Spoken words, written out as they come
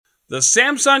The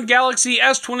Samsung Galaxy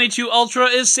S22 Ultra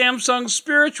is Samsung's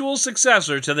spiritual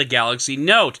successor to the Galaxy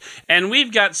Note, and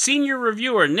we've got senior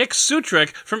reviewer Nick Sutrick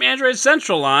from Android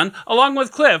Central on, along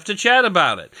with Cliff, to chat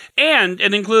about it. And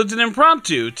it includes an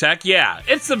impromptu Tech Yeah.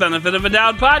 It's the Benefit of a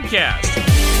Doubt podcast.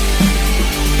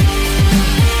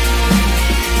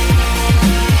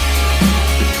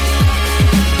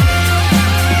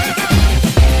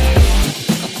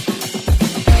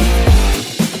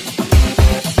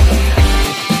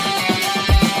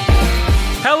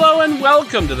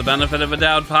 Welcome to the Benefit of a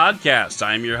Doubt podcast.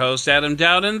 I'm your host, Adam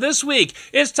Dowd, and this week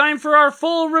it's time for our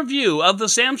full review of the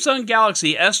Samsung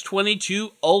Galaxy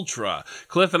S22 Ultra.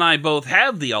 Cliff and I both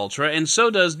have the Ultra, and so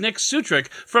does Nick Sutrick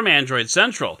from Android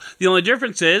Central. The only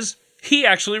difference is he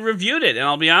actually reviewed it, and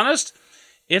I'll be honest,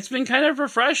 it's been kind of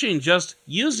refreshing just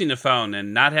using a phone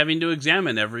and not having to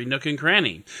examine every nook and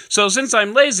cranny. So since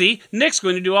I'm lazy, Nick's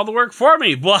going to do all the work for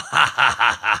me.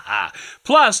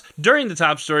 Plus, during the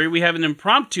top story, we have an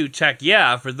impromptu Tech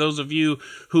Yeah for those of you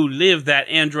who live that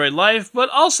Android life, but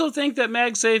also think that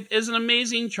MagSafe is an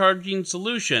amazing charging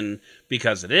solution,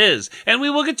 because it is. And we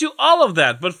will get to all of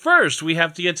that, but first we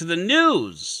have to get to the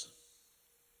news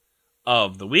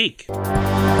of the week.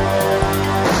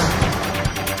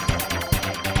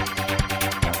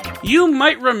 You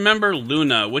might remember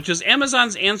Luna, which is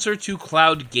Amazon's answer to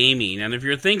cloud gaming, and if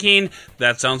you're thinking,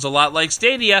 that sounds a lot like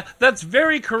Stadia, that's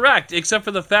very correct, except for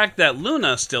the fact that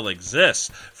Luna still exists.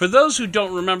 For those who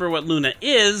don't remember what Luna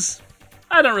is,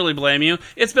 I don't really blame you.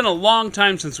 It's been a long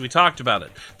time since we talked about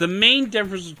it. The main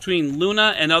difference between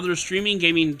Luna and other streaming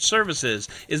gaming services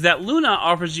is that Luna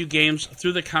offers you games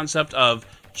through the concept of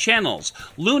channels.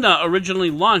 Luna originally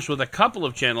launched with a couple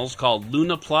of channels called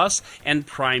Luna Plus and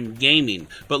Prime Gaming,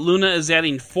 but Luna is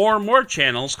adding 4 more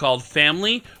channels called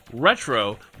Family,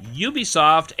 Retro,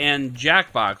 Ubisoft, and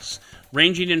Jackbox,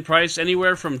 ranging in price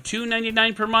anywhere from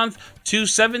 $2.99 per month to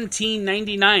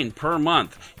 $17.99 per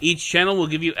month. Each channel will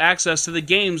give you access to the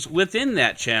games within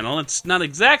that channel. It's not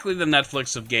exactly the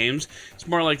Netflix of games, it's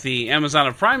more like the Amazon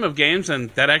of Prime of games, and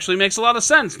that actually makes a lot of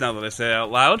sense now that I say it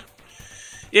out loud.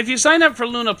 If you sign up for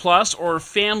Luna Plus or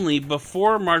Family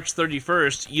before March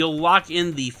 31st, you'll lock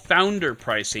in the founder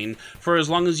pricing for as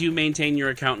long as you maintain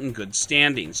your account in good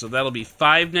standing. So that'll be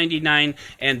 $5.99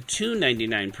 and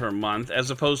 $2.99 per month,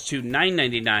 as opposed to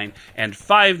 $9.99 and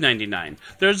 $5.99.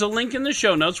 There's a link in the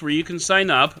show notes where you can sign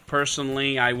up.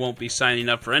 Personally, I won't be signing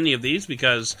up for any of these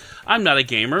because I'm not a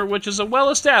gamer, which is a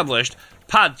well-established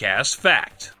podcast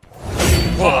fact.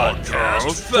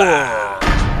 Podcast fact!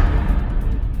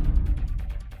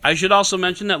 I should also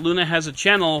mention that Luna has a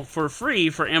channel for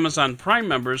free for Amazon Prime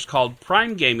members called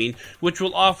Prime Gaming, which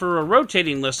will offer a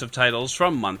rotating list of titles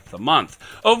from month to month.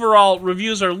 Overall,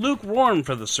 reviews are lukewarm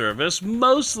for the service,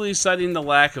 mostly citing the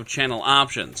lack of channel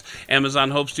options.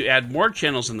 Amazon hopes to add more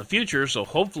channels in the future, so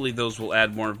hopefully those will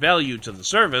add more value to the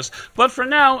service, but for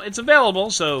now, it's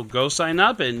available, so go sign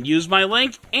up and use my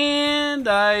link, and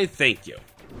I thank you.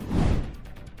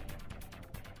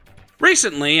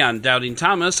 Recently, on Doubting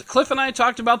Thomas, Cliff and I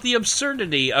talked about the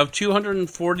absurdity of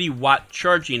 240-watt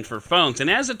charging for phones, and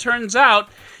as it turns out,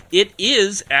 it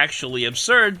is actually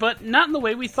absurd, but not in the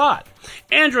way we thought.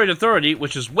 Android Authority,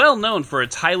 which is well known for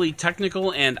its highly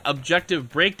technical and objective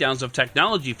breakdowns of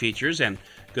technology features, and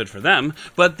good for them,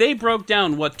 but they broke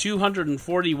down what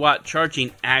 240-watt charging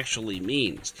actually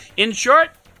means. In short,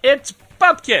 it's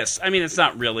bupkis. I mean, it's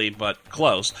not really, but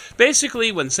close.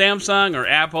 Basically, when Samsung or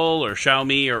Apple or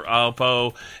Xiaomi or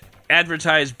Oppo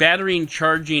advertise battery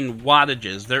charging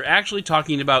wattages, they're actually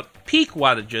talking about peak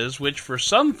wattages, which for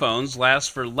some phones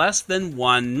last for less than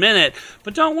 1 minute.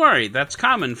 But don't worry, that's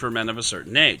common for men of a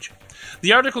certain age.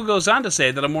 The article goes on to say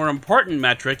that a more important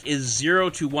metric is 0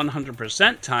 to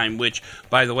 100% time, which,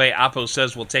 by the way, Oppo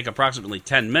says will take approximately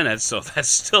 10 minutes, so that's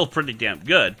still pretty damn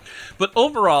good. But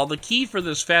overall, the key for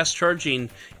this fast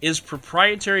charging is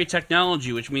proprietary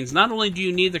technology, which means not only do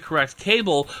you need the correct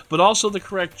cable, but also the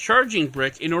correct charging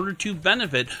brick in order to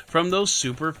benefit from those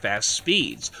super fast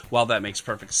speeds. While that makes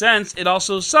perfect sense, it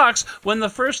also sucks when the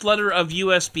first letter of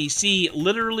USB-C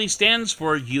literally stands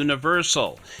for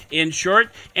universal. In short,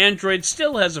 Android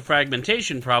still has a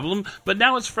fragmentation problem, but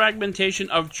now it's fragmentation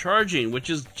of charging, which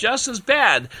is just as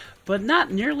bad, but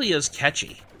not nearly as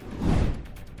catchy.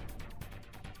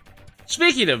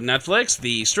 Speaking of Netflix,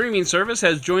 the streaming service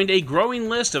has joined a growing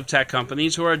list of tech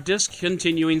companies who are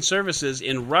discontinuing services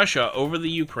in Russia over the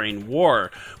Ukraine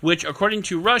war, which, according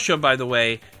to Russia, by the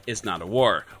way, is not a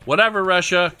war. Whatever,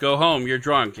 Russia, go home, you're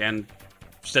drunk, and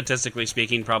statistically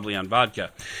speaking, probably on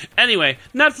vodka. Anyway,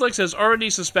 Netflix has already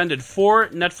suspended 4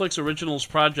 Netflix Originals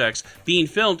projects being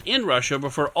filmed in Russia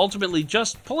before ultimately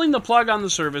just pulling the plug on the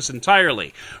service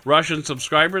entirely. Russian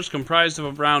subscribers comprised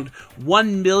of around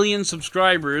 1 million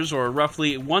subscribers, or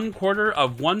roughly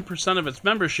 0.25% of its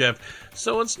membership,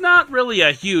 so it's not really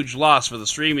a huge loss for the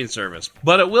streaming service.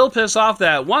 But it will piss off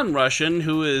that one Russian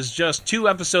who is just 2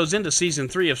 episodes into Season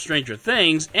 3 of Stranger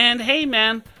Things, and hey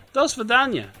man, do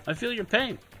svidaniya, I feel your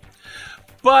pain.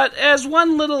 But as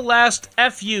one little last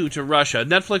FU to Russia,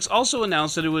 Netflix also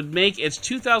announced that it would make its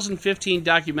 2015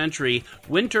 documentary,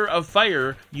 Winter of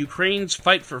Fire, Ukraine's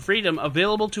Fight for Freedom,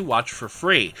 available to watch for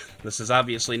free. This is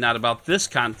obviously not about this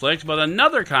conflict, but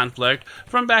another conflict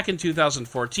from back in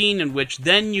 2014 in which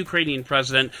then Ukrainian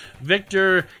President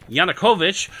Viktor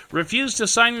Yanukovych refused to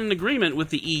sign an agreement with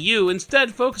the EU,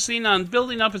 instead focusing on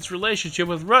building up its relationship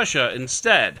with Russia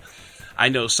instead. I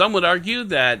know some would argue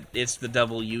that it's the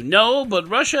devil you know, but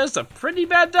Russia is a pretty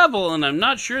bad devil, and I'm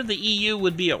not sure the EU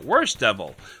would be a worse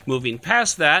devil. Moving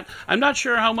past that, I'm not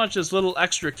sure how much this little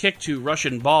extra kick to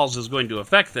Russian balls is going to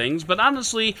affect things, but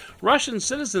honestly, Russian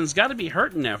citizens gotta be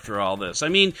hurting after all this. I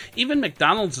mean, even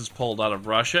McDonald's is pulled out of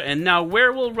Russia, and now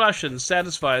where will Russians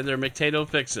satisfy their McTato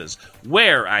fixes?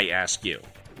 Where, I ask you?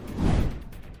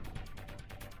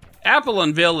 Apple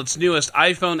unveiled its newest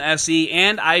iPhone SE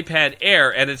and iPad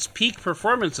Air at its Peak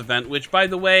Performance event, which, by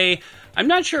the way, I'm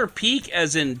not sure peak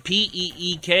as in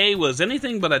P-E-E-K was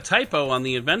anything but a typo on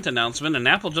the event announcement, and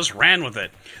Apple just ran with it.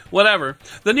 Whatever.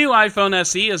 The new iPhone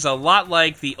SE is a lot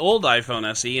like the old iPhone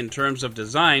SE in terms of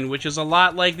design, which is a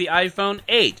lot like the iPhone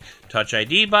 8. Touch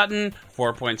ID button,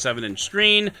 4.7-inch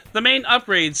screen. The main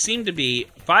upgrades seem to be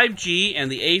 5G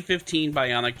and the A15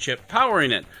 Bionic chip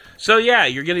powering it. So yeah,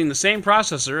 you're getting the same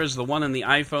processor as the one in the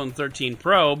iPhone 13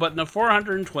 Pro, but in a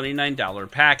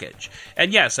 $429 package.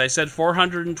 And yes, I said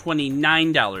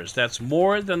 $429. That's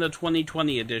more than the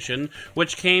 2020 edition,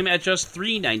 which came at just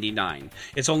 $399.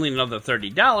 It's only another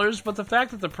 $30, but the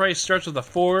fact that the price starts with a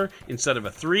 4 instead of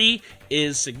a 3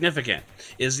 is significant.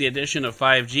 Is the addition of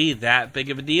 5G that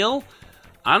big of a deal?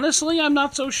 Honestly, I'm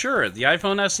not so sure. The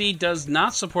iPhone SE does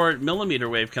not support millimeter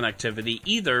wave connectivity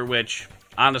either, which...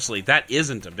 honestly, that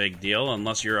isn't a big deal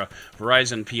unless you're a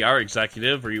Verizon PR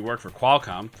executive or you work for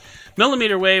Qualcomm.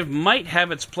 Millimeter wave might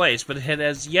have its place, but it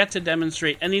has yet to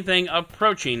demonstrate anything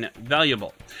approaching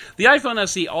valuable. The iPhone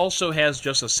SE also has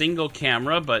just a single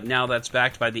camera, but now that's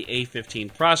backed by the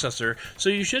A15 processor, so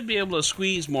you should be able to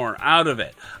squeeze more out of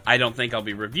it. I don't think I'll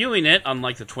be reviewing it,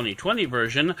 unlike the 2020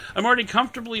 version. I'm already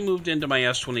comfortably moved into my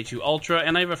S22 Ultra,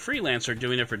 and I have a freelancer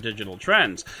doing it for Digital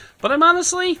Trends. But I'm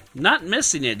honestly not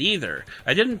missing it either.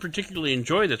 I didn't particularly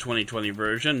enjoy the 2020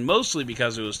 version, mostly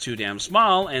because it was too damn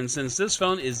small, and since this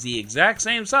phone is the exact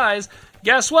same size,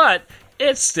 guess what?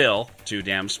 It's still too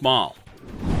damn small.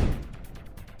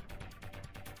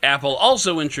 Apple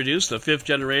also introduced the 5th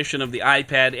generation of the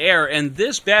iPad Air, and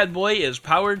this bad boy is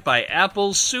powered by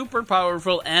Apple's super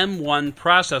powerful M1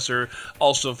 processor,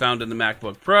 also found in the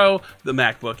MacBook Pro, the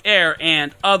MacBook Air,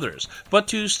 and others. But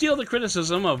to steal the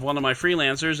criticism of one of my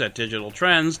freelancers at Digital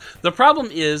Trends, the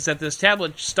problem is that this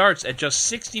tablet starts at just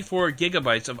 64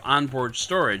 gigabytes of onboard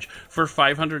storage for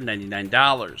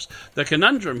 $599. The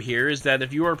conundrum here is that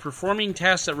if you are performing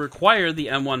tasks that require the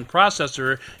M1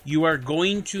 processor, you are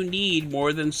going to need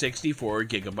more than 64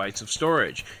 gigabytes of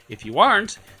storage. If you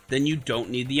aren't, then you don't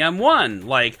need the M1.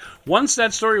 Like, once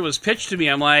that story was pitched to me,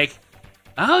 I'm like,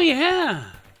 oh yeah,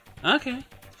 okay.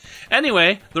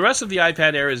 Anyway, the rest of the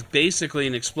iPad Air is basically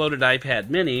an exploded iPad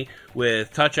mini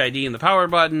with Touch ID in the power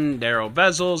button, narrow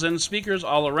bezels, and speakers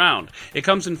all around. It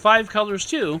comes in 5 colors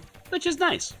too, which is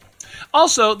nice.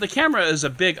 Also, the camera is a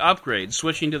big upgrade,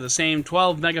 switching to the same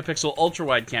 12-megapixel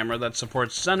ultra-wide camera that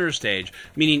supports center stage,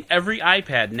 meaning every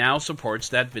iPad now supports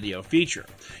that video feature.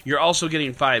 You're also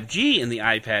getting 5G in the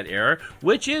iPad Air,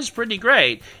 which is pretty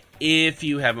great, if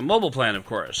you have a mobile plan, of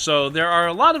course. So there are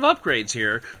a lot of upgrades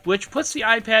here, which puts the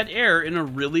iPad Air in a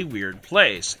really weird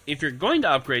place. If you're going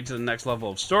to upgrade to the next level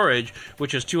of storage,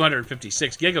 which is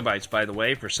 256 gigabytes, by the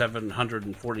way, for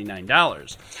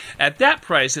 $749, at that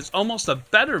price, it's almost a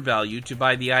better value to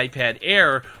buy the iPad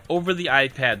Air over the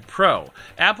iPad Pro.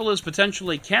 Apple is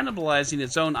potentially cannibalizing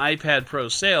its own iPad Pro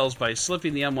sales by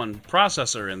slipping the M1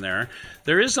 processor in there.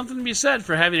 There is something to be said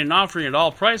for having an offering at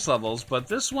all price levels, but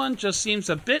this one just seems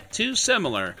a bit too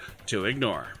similar to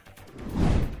ignore.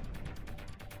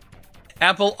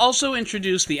 Apple also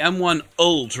introduced the M1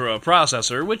 Ultra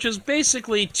processor, which is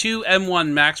basically 2 M1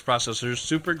 Max processors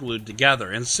super glued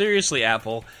together. And seriously,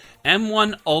 Apple,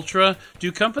 M1 Ultra,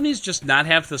 do companies just not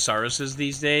have thesauruses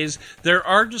these days? There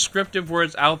are descriptive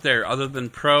words out there other than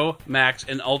Pro, Max,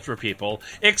 and Ultra people.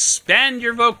 Expand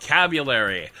your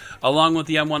vocabulary! Along with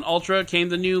the M1 Ultra came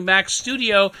the new Mac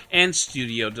Studio and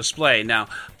Studio Display. Now,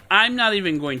 I'm not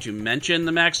even going to mention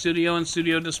the Mac Studio and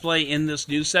Studio Display in this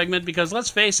news segment because, let's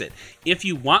face it, if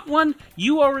you want one,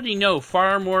 you already know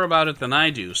far more about it than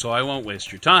I do, so I won't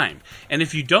waste your time. And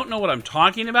if you don't know what I'm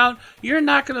talking about, you're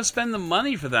not going to spend the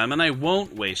money for them, and I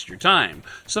won't waste your time.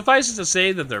 Suffice it to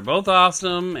say that they're both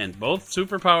awesome and both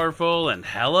super powerful and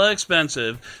hella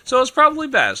expensive, so it's probably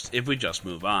best if we just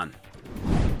move on.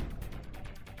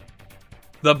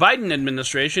 The Biden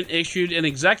administration issued an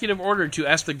executive order to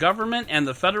ask the government and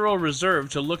the Federal Reserve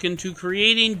to look into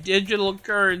creating digital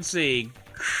currency.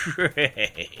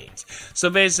 Great.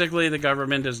 So basically, the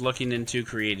government is looking into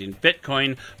creating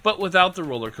Bitcoin, but without the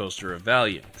roller coaster of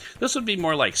value. This would be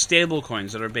more like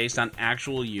stablecoins that are based on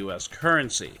actual U.S.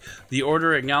 currency. The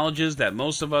order acknowledges that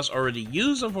most of us already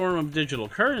use a form of digital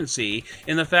currency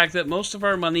in the fact that most of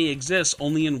our money exists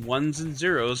only in ones and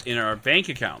zeros in our bank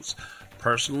accounts.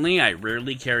 Personally, I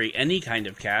rarely carry any kind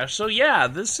of cash, so yeah,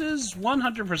 this is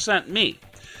 100% me.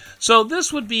 So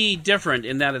this would be different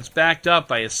in that it's backed up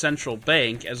by a central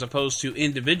bank as opposed to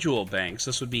individual banks.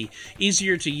 This would be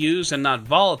easier to use and not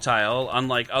volatile,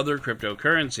 unlike other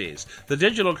cryptocurrencies. The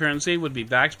digital currency would be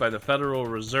backed by the Federal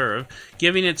Reserve,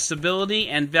 giving it stability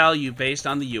and value based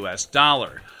on the US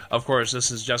dollar. Of course,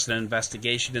 this is just an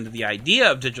investigation into the idea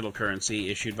of digital currency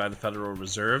issued by the Federal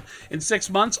Reserve. In 6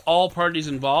 months, all parties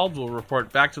involved will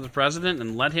report back to the president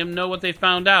and let him know what they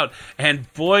found out.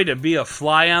 And boy, to be a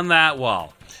fly on that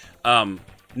wall.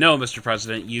 No, Mr.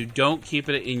 President, you don't keep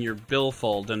it in your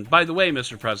billfold. And by the way,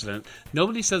 Mr. President,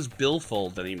 nobody says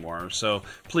billfold anymore, so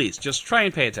please, just try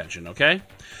and pay attention, okay?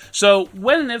 So,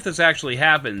 when and if this actually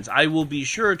happens, I will be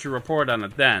sure to report on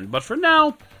it then. But for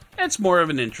now, it's more of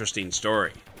an interesting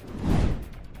story.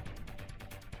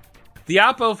 The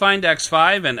Oppo Find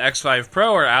X5 and X5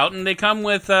 Pro are out, and they come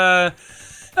with,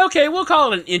 okay, we'll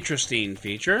call it an interesting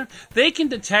feature. They can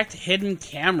detect hidden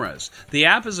cameras. The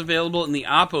app is available in the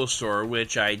Oppo store,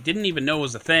 which I didn't even know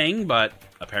was a thing, but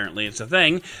apparently it's a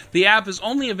thing. The app is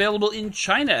only available in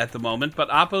China at the moment, but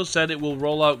Oppo said it will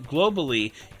roll out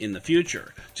globally in the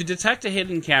future. To detect a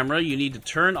hidden camera, you need to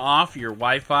turn off your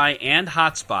Wi-Fi and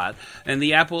hotspot, and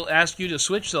the app will ask you to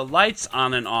switch the lights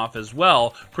on and off as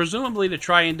well, presumably to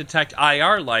try and detect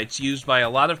IR lights used by a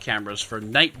lot of cameras for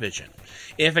night vision.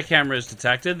 If a camera is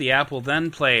detected, the app will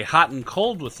then play hot and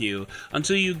cold with you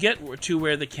until you get to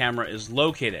where the camera is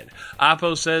located.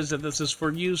 Oppo says that this is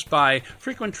for use by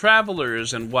frequent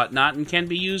travelers and whatnot and can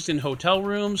be used in hotel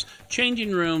rooms,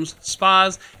 changing rooms,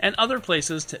 spas, and other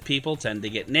places people tend to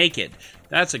get naked.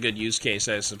 That's a good use case,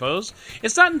 I suppose.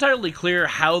 It's not entirely clear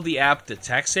how the app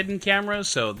detects hidden cameras,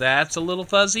 so that's a little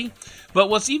fuzzy. But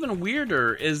what's even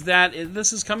weirder is that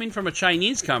this is coming from a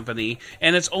Chinese company,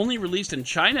 and it's only released in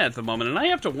China at the moment, and I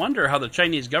have to wonder how the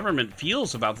Chinese government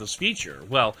feels about this feature.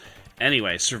 Well,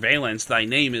 anyway, surveillance, thy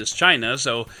name is China,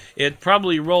 so it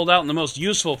probably rolled out in the most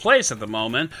useful place at the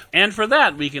moment, and for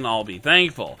that we can all be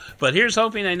thankful. But here's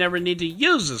hoping I never need to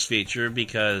use this feature,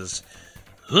 because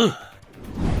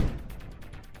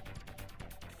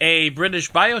a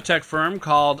British biotech firm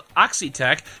called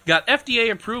Oxitec got FDA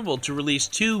approval to release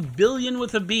 2 billion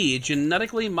with a B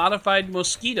genetically modified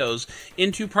mosquitoes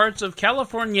into parts of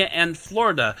California and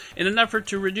Florida in an effort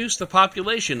to reduce the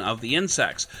population of the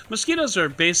insects. Mosquitoes are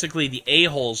basically the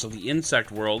a-holes of the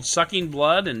insect world, sucking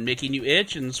blood and making you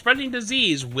itch and spreading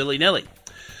disease willy-nilly.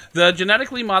 The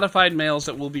genetically modified males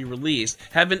that will be released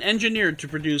have been engineered to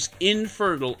produce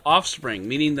infertile offspring,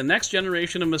 meaning the next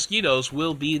generation of mosquitoes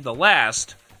will be the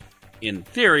last, in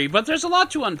theory, but there's a lot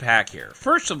to unpack here.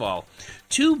 First of all,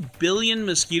 2 billion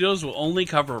mosquitoes will only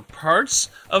cover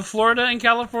parts of Florida and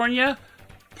California?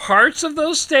 Parts of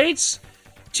those states?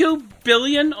 2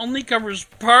 billion only covers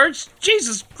parts?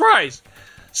 Jesus Christ!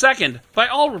 Second, by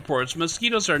all reports,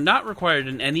 mosquitoes are not required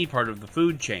in any part of the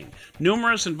food chain.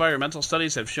 Numerous environmental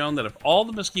studies have shown that if all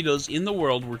the mosquitoes in the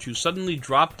world were to suddenly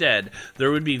drop dead, there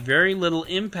would be very little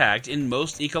impact in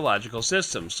most ecological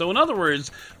systems. So in other words,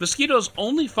 mosquitoes'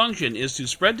 only function is to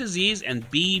spread disease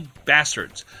and be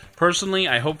bastards. Personally,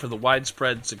 I hope for the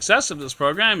widespread success of this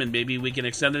program, and maybe we can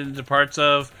extend it into parts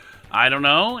of, I don't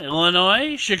know,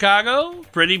 Illinois, Chicago,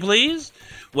 pretty please?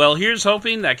 Well, here's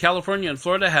hoping that California and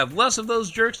Florida have less of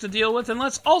those jerks to deal with, and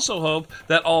let's also hope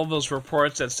that all of those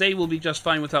reports that say we'll be just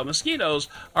fine without mosquitoes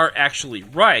are actually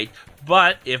right.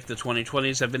 But if the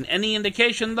 2020s have been any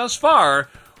indication thus far,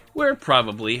 we're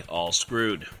probably all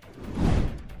screwed.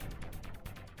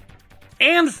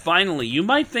 And finally, you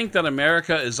might think that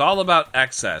America is all about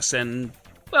excess, and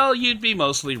well, you'd be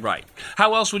mostly right.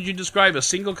 How else would you describe a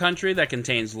single country that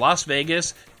contains Las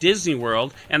Vegas, Disney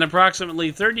World, and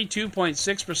approximately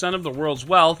 32.6% of the world's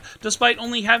wealth, despite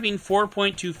only having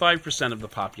 4.25% of the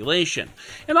population?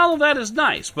 And all of that is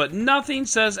nice, but nothing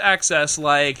says excess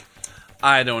like,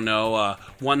 I don't know,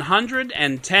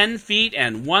 110 feet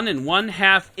and 1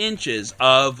 1/2 inches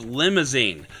of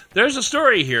limousine. There's a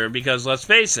story here because, let's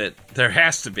face it, there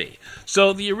has to be.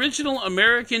 So the original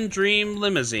American Dream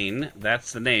limousine,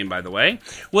 that's the name by the way,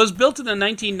 was built in the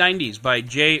 1990s by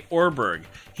Jay Orberg.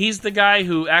 He's the guy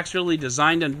who actually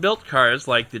designed and built cars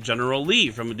like the General Lee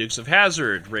from the Dukes of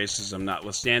Hazzard, racism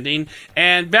notwithstanding,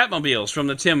 and Batmobiles from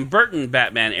the Tim Burton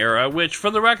Batman era, which for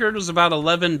the record was about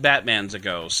 11 Batmans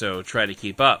ago, so try to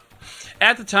keep up.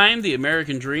 At the time, the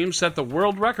American Dream set the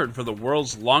world record for the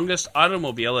world's longest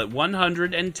automobile at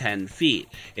 110 feet.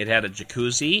 It had a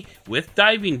jacuzzi with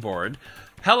diving board,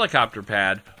 helicopter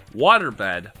pad,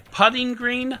 waterbed, putting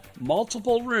green,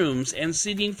 multiple rooms, and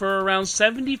seating for around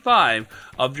 75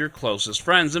 of your closest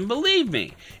friends. And believe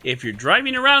me, if you're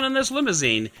driving around in this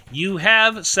limousine, you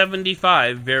have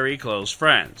 75 very close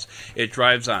friends. It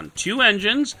drives on 2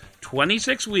 engines,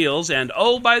 26 wheels, and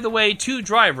oh, by the way, 2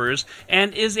 drivers,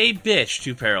 and is a bitch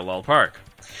to parallel park.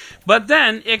 But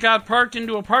then it got parked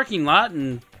into a parking lot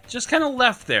and just kind of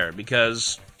left there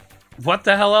because what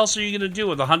the hell else are you going to do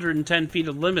with 110 feet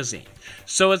of limousine?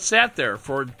 So it sat there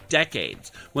for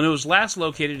decades. When it was last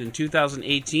located in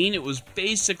 2018, it was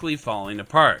basically falling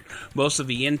apart. Most of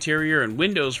the interior and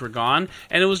windows were gone,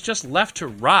 and it was just left to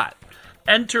rot.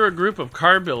 Enter a group of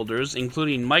car builders,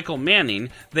 including Michael Manning.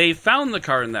 They found the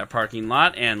car in that parking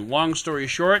lot, and long story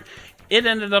short, it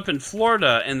ended up in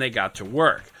Florida, and they got to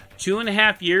work.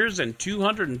 2.5 years and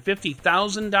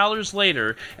 $250,000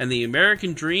 later, and the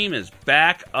American Dream is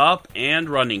back up and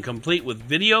running, complete with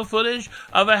video footage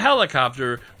of a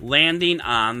helicopter landing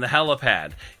on the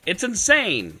helipad. It's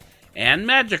insane and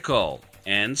magical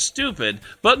and stupid,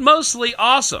 but mostly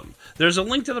awesome. There's a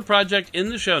link to the project in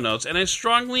the show notes, and I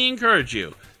strongly encourage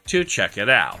you to check it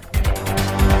out.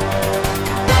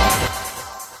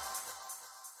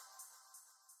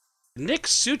 Nick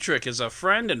Sutrick is a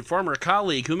friend and former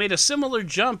colleague who made a similar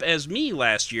jump as me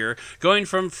last year, going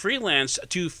from freelance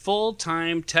to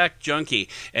full-time tech junkie.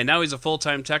 And now he's a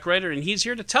full-time tech writer, and he's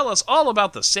here to tell us all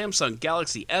about the Samsung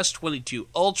Galaxy S22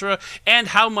 Ultra and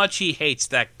how much he hates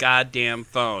that goddamn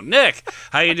phone. Nick,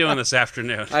 how you doing this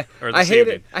afternoon? I hate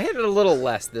it a little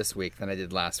less this week than I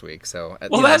did last week, so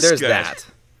that's there's good. that.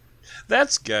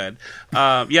 That's good.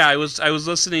 I was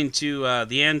listening to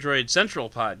the Android Central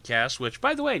podcast, which,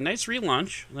 by the way, nice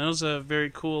relaunch. That was a very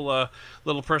cool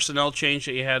little personnel change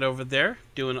that you had over there.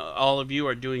 All of you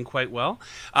are doing quite well.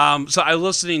 So I was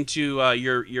listening to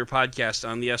your podcast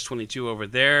on the S22 over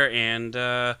there, and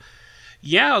I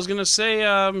was going to say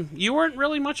you weren't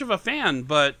really much of a fan,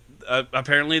 but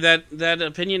apparently that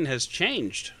opinion has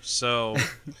changed. So.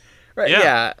 Right,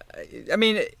 yeah. I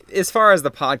mean, as far as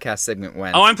the podcast segment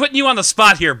went... Oh, I'm putting you on the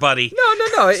spot here, buddy.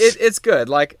 No, it's good.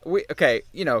 Like,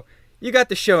 you got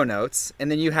the show notes, and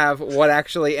then you have what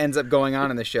actually ends up going on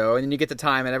in the show, and then you get the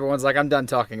time, and everyone's like, I'm done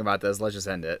talking about this, let's just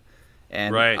end it.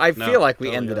 And I feel like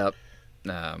we ended up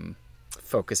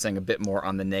focusing a bit more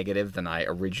on the negative than I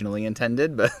originally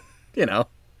intended, but,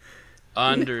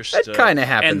 Understood. That kind of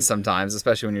happens sometimes,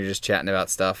 especially when you're just chatting about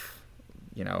stuff.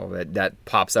 That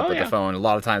pops up with the phone. A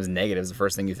lot of times negative is the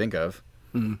first thing you think of.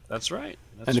 Mm. That's right.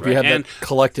 And if you have that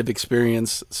collective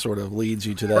experience, sort of leads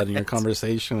you to that in your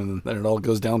conversation, and then it all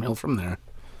goes downhill from there.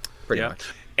 Pretty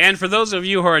much. And for those of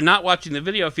you who are not watching the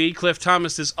video feed, Cliff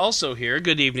Thomas is also here.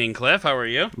 Good evening, Cliff. How are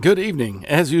you? Good evening.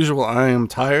 As usual, I am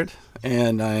tired,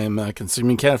 and I am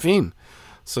consuming caffeine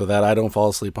so that I don't fall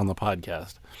asleep on the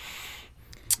podcast.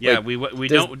 Yeah, we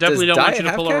definitely don't want you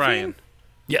to pull a Ryan.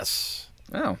 Yes.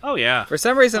 Oh yeah. For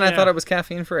some reason, I thought it was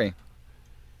caffeine free.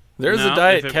 There's a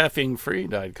diet caffeine free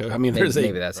Diet Coke. I mean,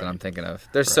 maybe that's what I'm thinking of.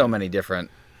 There's so many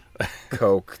different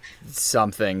Coke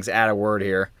somethings. Add a word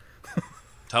here.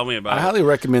 Tell me about it. I highly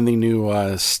recommend the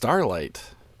new Starlight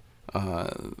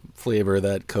flavor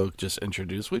that Coke just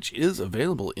introduced, which is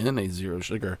available in a zero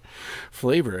sugar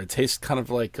flavor. It tastes kind of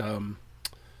like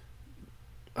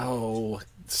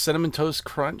Cinnamon Toast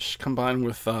Crunch combined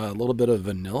with a little bit of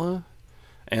vanilla.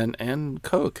 And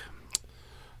Coke.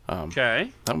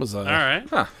 Okay. That was all right.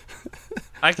 Huh.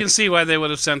 I can see why they would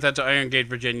have sent that to Iron Gate,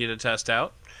 Virginia to test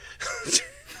out.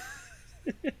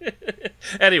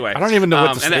 Anyway. I don't even know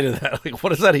what to say to that. Like, what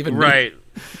does that even mean? Right.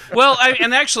 Well,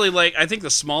 and actually, like, I think the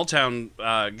small town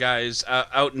guys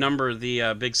outnumber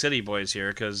the big city boys here,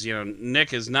 because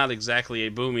Nick is not exactly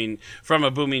from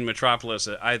a booming metropolis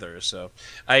either. So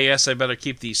I guess I better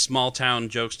keep these small town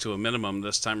jokes to a minimum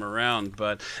this time around.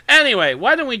 But anyway,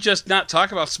 why don't we just not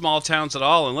talk about small towns at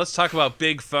all, and let's talk about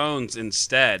big phones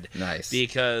instead? Nice.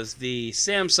 Because the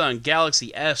Samsung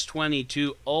Galaxy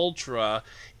S22 Ultra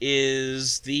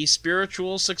is the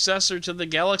spiritual successor to the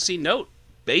Galaxy Note,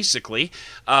 basically.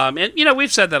 And,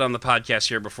 we've said that on the podcast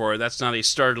here before. That's not a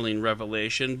startling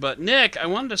revelation. But, Nick, I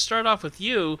wanted to start off with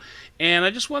you, and I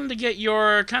just wanted to get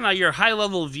your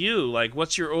high-level view. Like,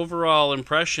 what's your overall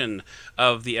impression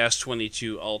of the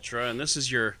S22 Ultra? And this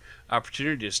is your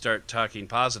opportunity to start talking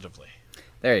positively.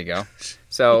 There you go.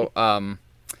 So,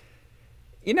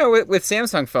 with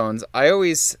Samsung phones,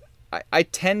 I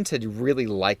tend to really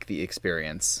like the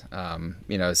experience.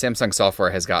 Samsung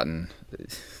software has gotten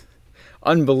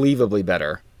unbelievably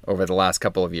better over the last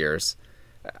couple of years.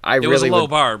 It was a low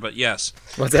bar, but yes.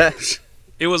 What's that?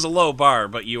 It was a low bar,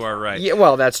 but you are right. Yeah,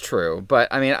 well, that's true. But,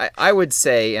 I mean, I would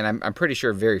say, and I'm pretty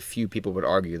sure very few people would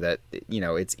argue that,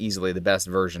 it's easily the best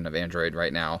version of Android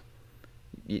right now.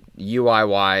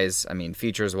 UI-wise,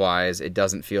 features-wise, it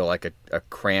doesn't feel like a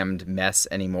crammed mess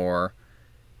anymore.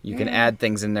 You can add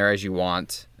things in there as you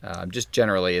want. Just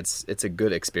generally, it's a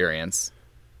good experience.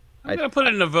 I'm going to put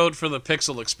it in a vote for the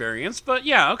Pixel experience, but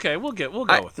yeah, okay, we'll go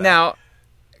with that. Now,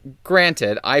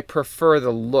 granted, I prefer the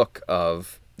look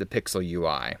of the Pixel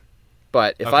UI,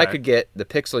 but if I could get the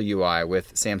Pixel UI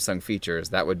with Samsung features,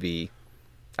 that would be,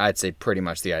 I'd say, pretty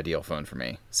much the ideal phone for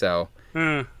me. So,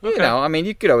 you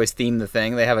could always theme the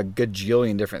thing. They have a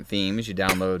gajillion different themes. You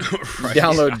download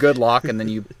download Good Lock, and then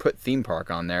you put Theme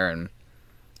Park on there, and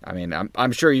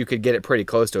I'm sure you could get it pretty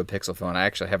close to a Pixel phone. I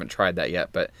actually haven't tried that yet,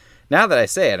 but now that I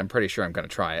say it, I'm pretty sure I'm going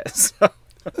to try it. So.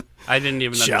 I didn't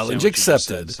even understand challenge what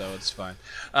accepted. You said, so it's fine.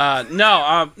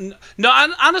 Honestly,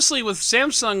 with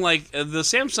Samsung, like the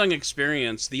Samsung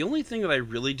experience, the only thing that I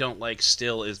really don't like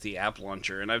still is the app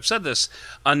launcher, and I've said this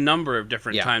a number of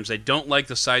different times. I don't like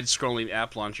the side-scrolling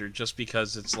app launcher just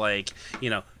because it's like,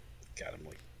 God, I'm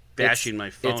like bashing my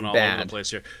phone all over the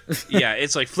place here. Yeah,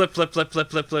 it's like flip, flip, flip,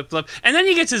 flip, flip, flip, flip. And then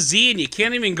you get to Z and you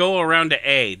can't even go around to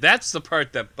A. That's the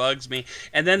part that bugs me.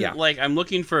 And then, I'm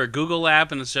looking for a Google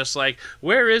app and it's just like,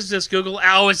 where is this Google?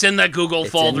 Oh, it's in the Google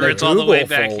folder. It's all the way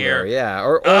back here. Yeah,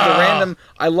 or the random,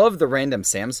 I love the random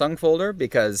Samsung folder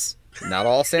because not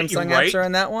all Samsung apps are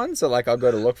in that one. So, I'll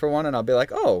go to look for one and I'll be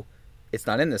like, oh, it's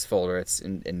not in this folder. It's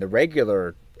in the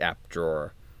regular app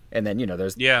drawer. And then,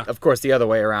 there's, of course, the other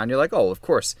way around. You're like, oh, of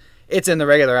course, it's in the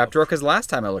regular app drawer because last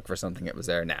time I looked for something, it was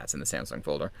there. Nah, it's in the Samsung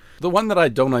folder. The one that I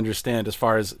don't understand as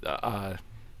far as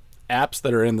apps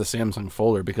that are in the Samsung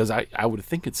folder, because I would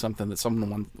think it's something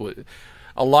that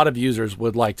a lot of users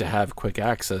would like to have quick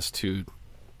access to,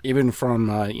 even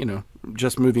from,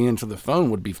 just moving into the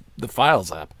phone would be the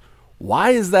Files app.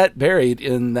 Why is that buried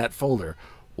in that folder?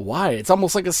 Why? It's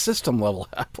almost like a system level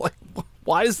app. Like,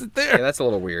 why is it there? Yeah, that's a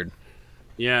little weird.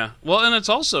 Yeah, well, and it's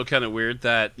also kind of weird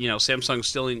that Samsung's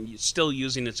still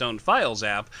using its own Files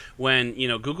app when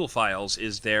Google Files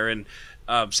is there, and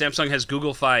Samsung has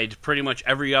Google-fied pretty much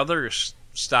every other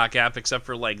stock app except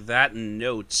for like that and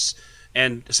Notes,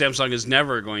 and Samsung is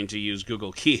never going to use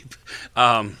Google Keep.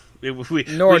 We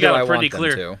got a pretty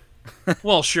clear.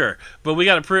 Well, sure, but we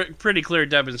got a pretty clear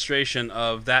demonstration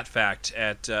of that fact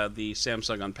at the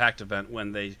Samsung Unpacked event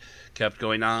when they kept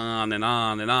going on and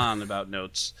on and on about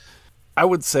Notes. I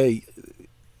would say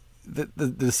that the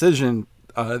decision,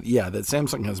 that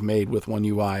Samsung has made with One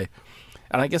UI,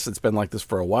 and I guess it's been like this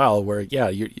for a while, where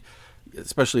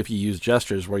especially if you use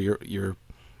gestures, where you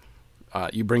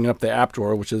bring up the app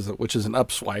drawer, which is an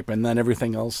up swipe, and then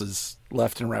everything else is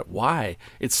left and right. Why?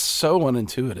 It's so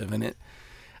unintuitive, and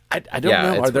I don't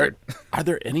know. Are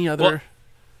there any other?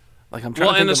 Well, I'm trying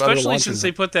to think and of especially since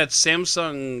they put that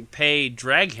Samsung Pay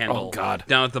drag handle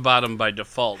down at the bottom by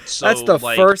default. So that's the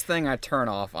first thing I turn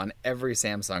off on every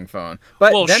Samsung phone.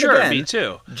 But again, me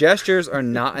too. Gestures are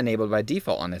not enabled by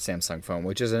default on a Samsung phone,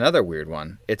 which is another weird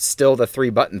one. It's still the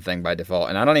 3-button thing by default,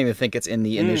 and I don't even think it's in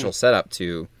the initial setup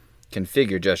to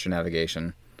configure gesture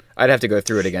navigation. I'd have to go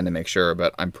through it again to make sure,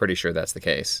 but I'm pretty sure that's the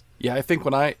case. Yeah, I think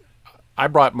when I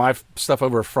brought my stuff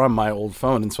over from my old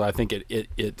phone, and so I think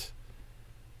it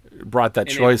brought that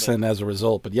choice in as a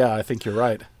result. But yeah, I think you're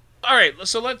right. All right,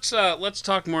 so let's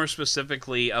talk more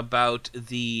specifically about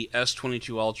the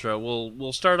S22 Ultra.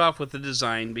 We'll start off with the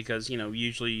design because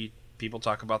usually people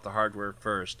talk about the hardware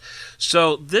first.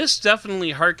 So this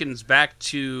definitely harkens back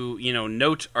to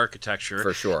Note architecture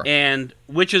for sure, and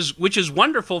which is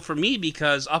wonderful for me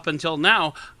because up until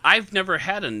now I've never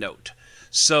had a Note.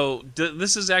 So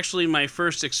this is actually my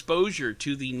first exposure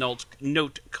to the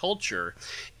note culture,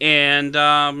 and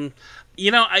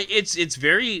it's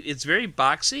very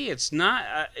boxy. It's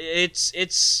not.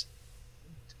 It's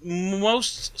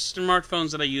most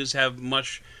smartphones that I use have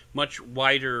much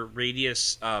wider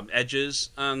radius edges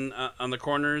on the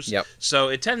corners. Yep. So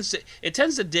it tends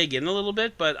to dig in a little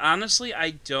bit, but honestly,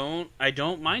 I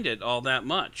don't mind it all that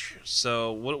much.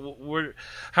 So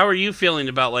how are you feeling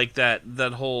about like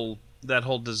that whole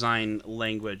design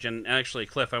language? And actually,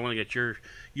 Cliff, I want to get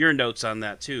your notes on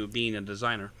that too, being a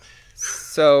designer.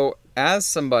 So, as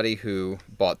somebody who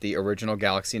bought the original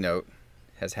Galaxy Note,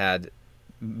 has had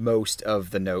most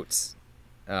of the notes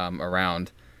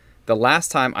around. The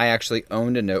last time I actually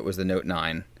owned a Note was the Note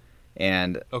 9.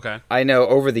 And I know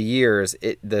over the years,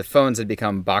 the phones had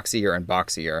become boxier and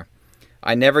boxier.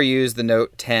 I never used the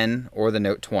Note 10 or the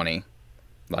Note 20,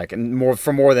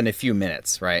 for more than a few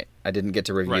minutes, right? I didn't get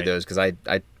to review those because I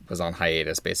was on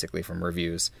hiatus, basically, from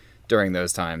reviews during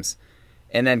those times.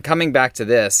 And then coming back to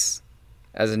this,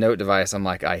 as a Note device, I'm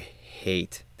like, I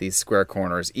hate these square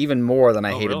corners even more than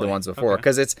I hated the ones before,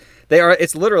 because it's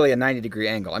literally a 90-degree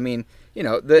angle. I mean,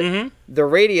 the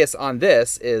radius on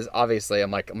this is obviously,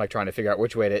 I'm like trying to figure out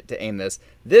which way to aim this.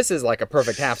 This is like a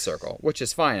perfect half circle, which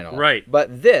is fine and all. Right.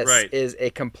 But this is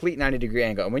a complete 90-degree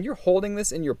angle. And when you're holding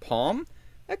this in your palm,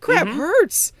 that crap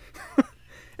hurts.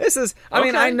 This is, I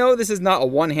mean, I know this is not a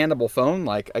one-handable phone.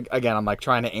 Like, again, I'm like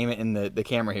trying to aim it in the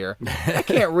camera here. I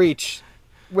can't reach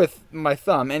with my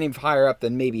thumb any higher up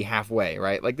than maybe halfway,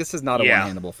 right? Like, this is not a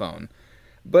one-handable phone.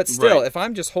 But still, if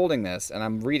I'm just holding this and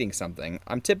I'm reading something,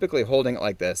 I'm typically holding it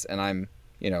like this and I'm,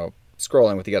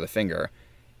 scrolling with the other finger.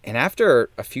 And after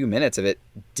a few minutes of it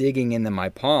digging into my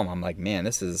palm, I'm like, man,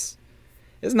 this is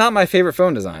not my favorite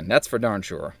phone design. That's for darn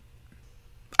sure.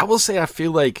 I will say I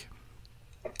feel like,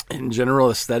 in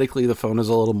general, aesthetically, the phone is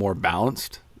a little more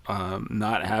balanced.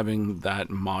 Not having that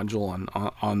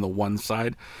module on the one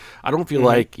side, I don't feel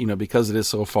like, because it is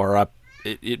so far up,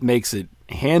 it makes it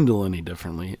handle any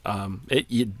differently.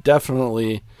 It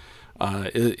definitely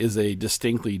is a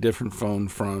distinctly different phone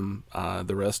from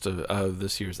the rest of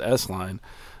this year's S line,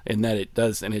 in that it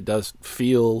does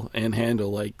feel and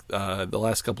handle like the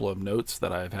last couple of Notes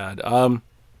that I've had.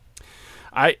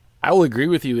 I will agree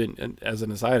with you as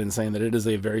an aside in saying that it is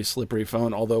a very slippery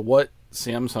phone, although what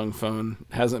Samsung phone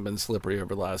hasn't been slippery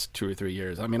over the last 2 or 3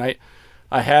 years? I mean,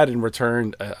 I had and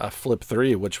returned a Flip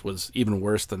 3, which was even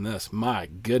worse than this. My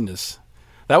goodness.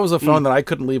 That was a phone that I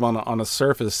couldn't leave on a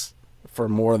surface for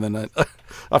more than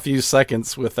a few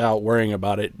seconds without worrying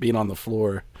about it being on the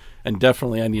floor. And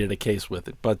definitely I needed a case with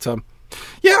it. But,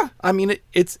 yeah, I mean,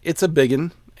 it's a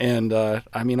biggin'. And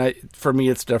for me,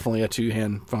 it's definitely a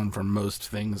two-hand phone for most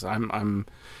things. I'm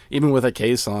even with a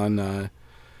case on,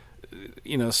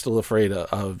 still afraid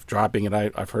of dropping it.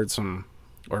 I've heard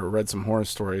read some horror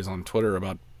stories on Twitter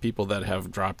about people that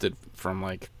have dropped it from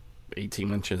like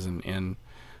 18 inches and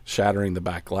shattering the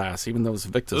back glass, even though it's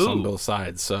Victus on both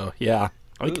sides. So yeah,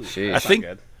 I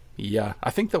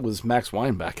think that was Max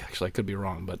Weinbach. Actually, I could be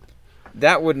wrong, but.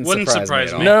 That wouldn't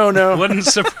surprise me. No. Wouldn't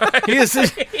surprise me. He is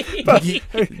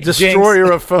a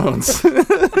destroyer of phones.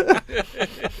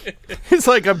 It's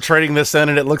like I'm trading this in,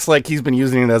 and it looks like he's been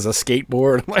using it as a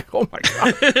skateboard. I'm like, oh my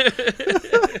god.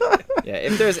 Yeah,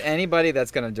 if there's anybody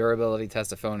that's going to durability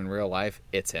test a phone in real life,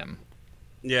 it's him.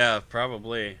 Yeah,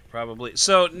 probably.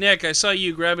 So, Nick, I saw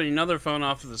you grabbing another phone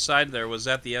off of the side there. Was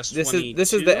that the S22?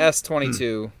 This is the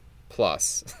S22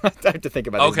 Plus. I have to think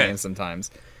about these names sometimes.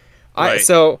 Right.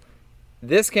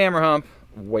 This camera hump,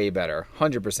 way better.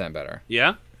 100% better.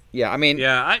 Yeah? Yeah, I mean,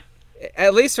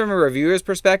 at least from a reviewer's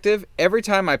perspective, every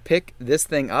time I pick this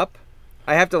thing up,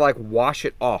 I have to, wash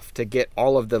it off to get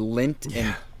all of the lint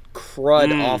and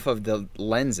crud off of the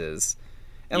lenses.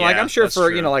 And, I'm sure for,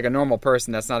 true. A normal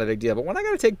person, that's not a big deal. But when I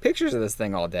got to take pictures of this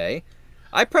thing all day,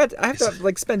 I have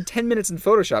to, spend 10 minutes in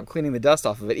Photoshop cleaning the dust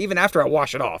off of it, even after I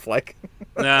wash it off. It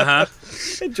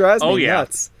drives me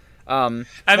nuts. I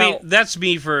mean, that's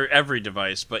me for every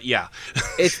device, but yeah.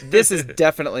 This is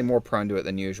definitely more prone to it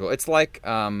than usual. It's like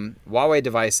Huawei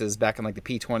devices back in the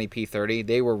P20, P30,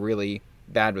 they were really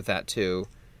bad with that too.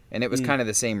 And it was kind of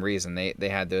the same reason. They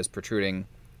had those protruding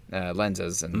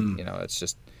lenses, and it's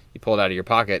just, you pull it out of your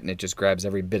pocket and it just grabs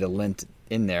every bit of lint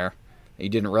in there that you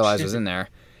didn't realize was in there.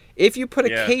 If you put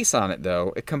a case on it,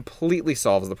 though, it completely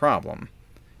solves the problem.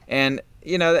 And,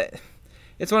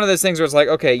 it's one of those things where it's like,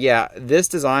 okay, yeah, this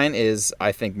design is,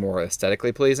 I think, more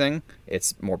aesthetically pleasing.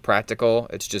 It's more practical.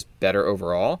 It's just better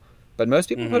overall. But most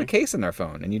people put a case in their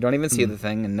phone, and you don't even see the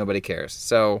thing, and nobody cares.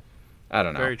 So, I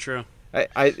don't know. Very true.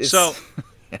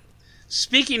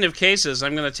 Speaking of cases,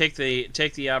 I'm going to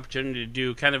take the opportunity to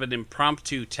do kind of an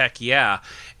impromptu tech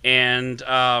and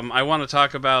I want to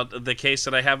talk about the case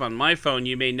that I have on my phone.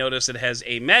 You may notice it has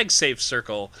a MagSafe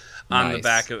circle on the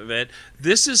back of it.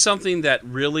 This is something that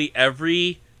really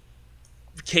every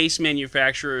case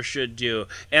manufacturer should do,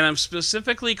 and I'm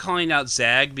specifically calling out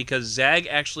Zag because Zag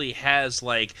actually has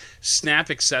like snap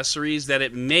accessories that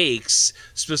it makes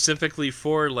specifically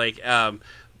for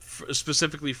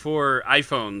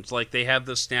iPhones. Like they have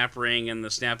the snap ring and the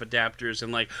snap adapters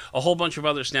and like a whole bunch of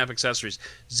other snap accessories.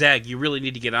 Zag, you really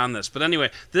need to get on this. But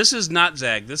anyway, this is not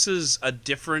Zag. This is a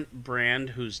different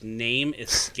brand whose name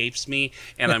escapes me,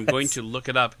 and I'm going to look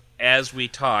it up as we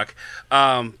talk.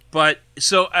 But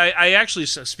so I actually,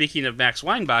 speaking of Max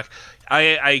Weinbach,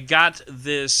 I got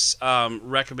this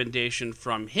recommendation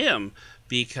from him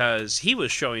because he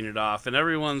was showing it off, and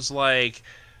everyone's like,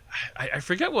 I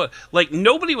forget what, like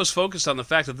nobody was focused on the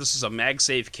fact that this is a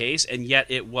MagSafe case, and yet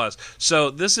it was. So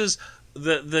this is,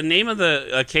 the name of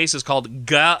the case is called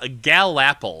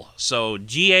Galapple, so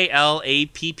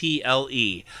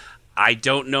Galapple. I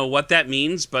don't know what that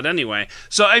means, but anyway.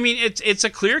 So, I mean, it's a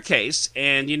clear case,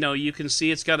 and, you know, you can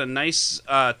see it's got a nice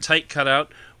tight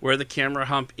cutout where the camera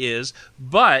hump is,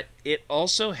 but it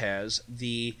also has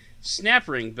the snap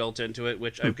ring built into it,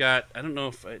 which I've got, I don't know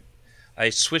if I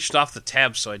switched off the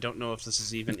tab, so I don't know if this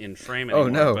is even in frame anymore. Oh,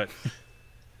 no. But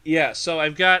yeah, so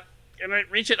I've got, can I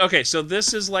reach it? Okay, so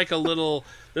this is like a little,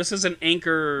 this is an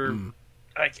anchor,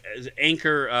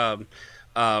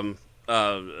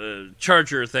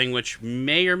 charger thing, which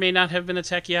may or may not have been a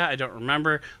tech I don't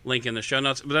remember. Link in the show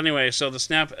notes. But anyway, so the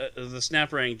snap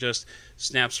ring just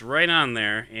snaps right on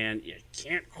there, and you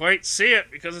can't quite see it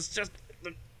because it's just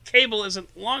the cable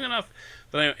isn't long enough.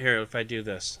 But here, if I do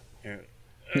this, here.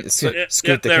 Scoot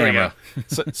the camera.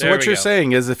 So what you're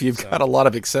saying is, if you've got a lot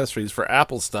of accessories for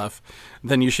Apple stuff,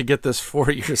 then you should get this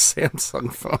for your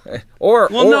Samsung phone.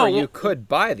 You could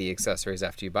buy the accessories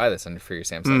after you buy this for your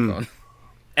Samsung phone.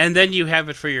 And then you have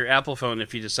it for your Apple phone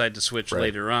if you decide to switch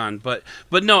later on. But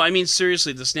no, I mean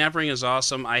seriously, the snap ring is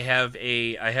awesome. I have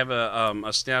a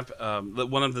snap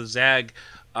one of the Zag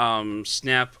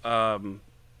snap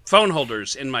phone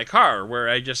holders in my car where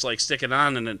I just like stick it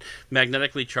on and it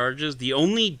magnetically charges. The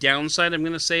only downside I'm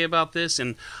going to say about this,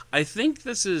 and I think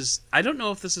this is, I don't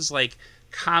know if this is like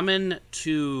common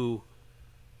to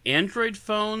Android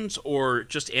phones or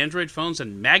just Android phones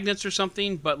and magnets or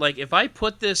something, but like if I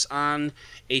put this on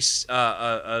a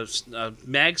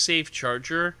MagSafe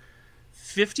charger,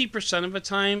 50% of the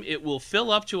time it will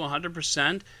fill up to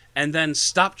 100% and then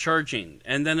stop charging,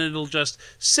 and then it'll just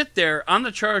sit there on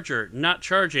the charger not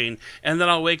charging, and then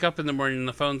I'll wake up in the morning and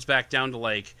the phone's back down to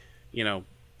like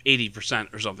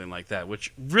 80% or something like that,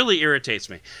 which really irritates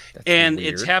me. That's and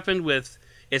weird. It's happened with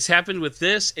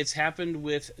this. It's happened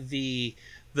with the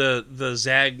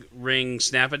Zag ring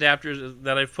snap adapters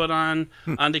that I've put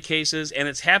onto cases, and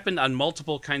it's happened on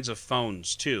multiple kinds of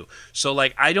phones too. So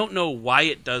like I don't know why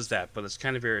it does that, but it's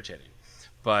kind of irritating.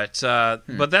 But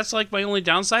that's like my only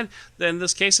downside. Then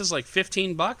this case is like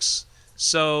 $15,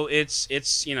 so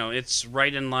it's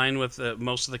right in line with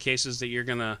most of the cases that you're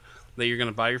gonna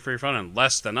buy for your phone, and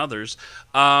less than others.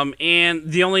 And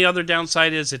the only other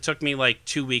downside is it took me like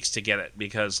 2 weeks to get it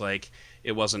because like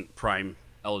it was't Prime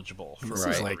eligible for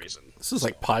whatever reason. This is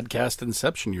like podcast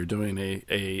inception. You're doing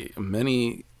a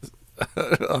mini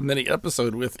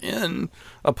episode within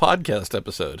a podcast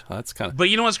episode. That's kind of.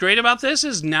 But you know what's great about this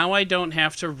is now I don't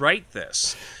have to write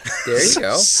this. There you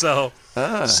go. So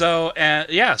that's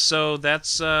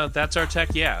our tech.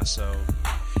 So.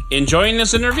 Enjoying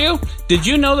this interview? Did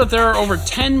you know that there are over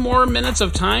 10 more minutes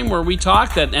of time where we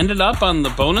talked that ended up on the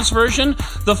bonus version?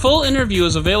 The full interview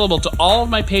is available to all of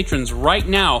my patrons right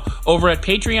now over at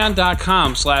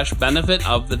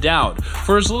patreon.com/benefitofthedoubt.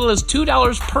 For as little as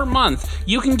 $2 per month,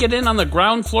 you can get in on the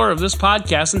ground floor of this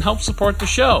podcast and help support the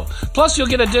show. Plus, you'll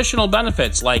get additional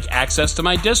benefits like access to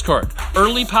my Discord,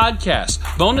 early podcasts,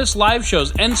 bonus live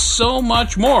shows, and so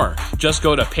much more. Just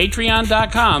go to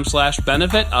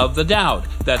patreon.com/benefitofthedoubt.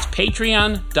 That's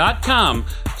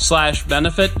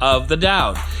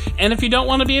patreon.com/benefitofthedoubt. And if you don't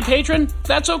want to be a patron,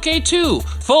 that's okay too.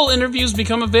 Full interviews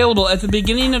become available at the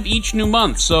beginning of each new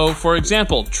month. So, for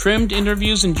example, trimmed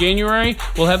interviews in January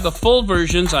will have the full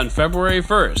versions on February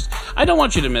 1st. I don't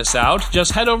want you to miss out.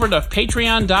 Just head over to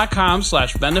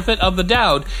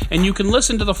patreon.com/benefitofthedoubt and you can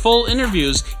listen to the full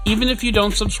interviews even if you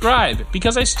don't subscribe,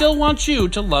 because I still want you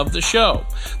to love the show.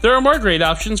 There are more great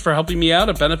options for helping me out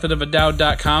at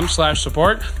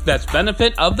benefitofthedoubt.com/support. That's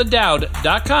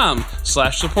benefitofthedoubt.com/support.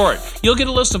 patreon.com/support. You'll get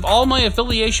a list of all my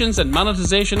affiliations and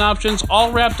monetization options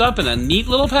all wrapped up in a neat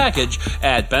little package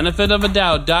at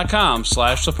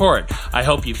benefitofadoubt.com/support. I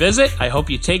hope you visit. I hope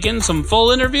you take in some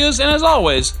full interviews. And as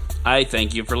always, I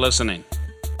thank you for listening.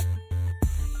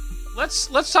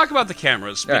 Let's talk about the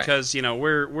cameras because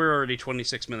we're already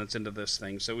 26 minutes into this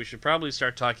thing, so we should probably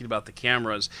start talking about the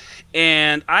cameras.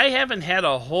 And I haven't had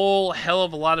a whole hell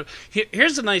of a lot of.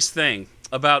 Here's the nice thing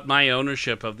about my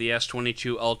ownership of the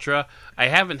S22 Ultra: I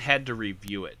haven't had to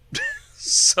review it.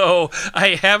 So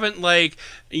I haven't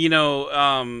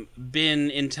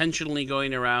been intentionally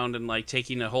going around and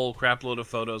taking a whole crap load of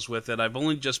photos with it. I've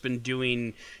only just been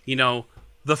doing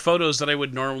the photos that I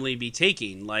would normally be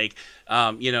taking.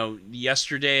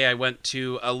 Yesterday I went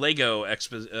to a Lego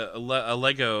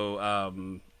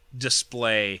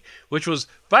display, which was,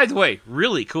 by the way,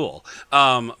 really cool.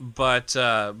 But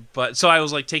so I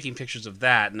was taking pictures of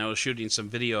that, and I was shooting some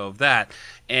video of that.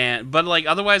 But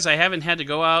otherwise, I haven't had to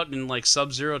go out in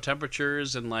sub-zero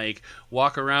temperatures and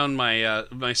walk around my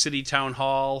my city town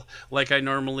hall like I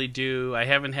normally do. I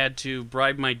haven't had to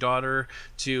bribe my daughter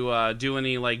to do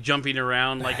any jumping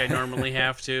around like I normally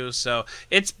have to. So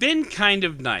it's been kind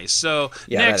of nice. So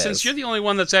Nick, since you're the only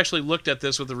one that's actually looked at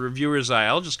this with a reviewer's eye,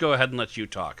 I'll just go ahead and let you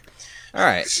talk. All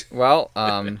right. Well,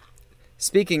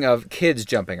 speaking of kids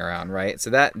jumping around, right? So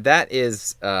that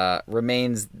is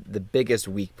remains the biggest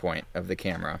weak point of the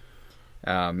camera.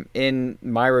 In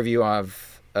my review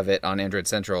of it on Android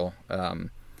Central,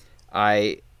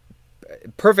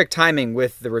 perfect timing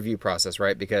with the review process,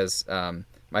 right? Because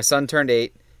my son turned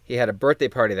 8. He had a birthday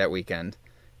party that weekend,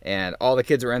 and all the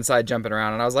kids were inside jumping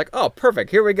around, and I was like, oh,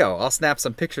 perfect. Here we go. I'll snap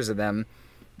some pictures of them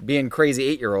being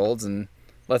crazy 8-year-olds, and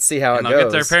let's see how it goes. And I'll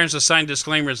get their parents to sign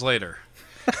disclaimers later.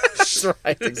 That's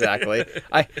right, exactly.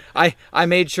 I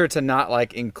made sure to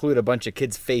not include a bunch of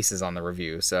kids' faces on the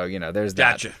review, so there's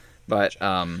that. Gotcha. But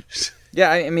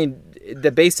yeah, I mean,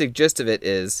 the basic gist of it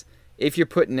is if you're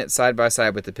putting it side by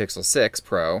side with the Pixel 6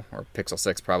 Pro, or Pixel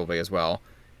 6 probably as well,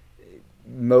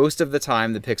 most of the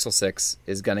time the Pixel 6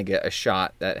 is going to get a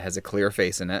shot that has a clear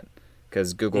face in it,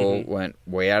 because Google went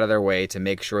way out of their way to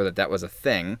make sure that was a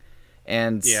thing.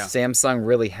 And Samsung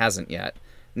really hasn't yet.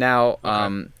 Now,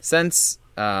 since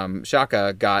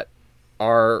Shaka got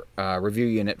our review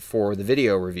unit for the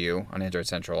video review on Android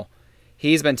Central,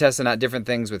 he's been testing out different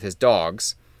things with his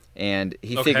dogs, and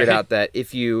he figured out that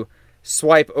if you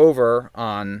swipe over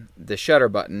on the shutter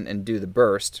button and do the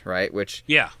burst, right, which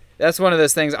that's one of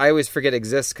those things I always forget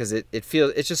exists because it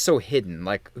feels it's just so hidden.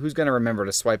 Who's going to remember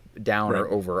to swipe down or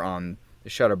over on the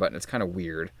shutter button? It's kind of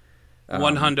weird.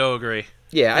 100% agree.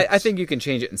 Yeah, I think you can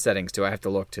change it in settings too. I have to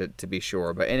look to be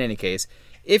sure. But in any case,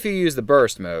 if you use the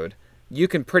burst mode, you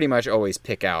can pretty much always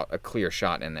pick out a clear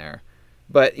shot in there.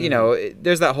 But,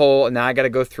 there's that whole, now I got to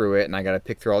go through it and I got to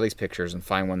pick through all these pictures and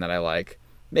find one that I like.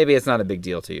 Maybe it's not a big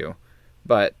deal to you.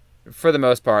 But for the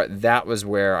most part, that was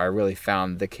where I really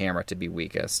found the camera to be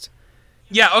weakest.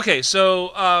 Yeah, okay.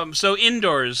 So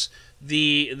indoors,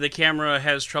 the camera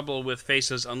has trouble with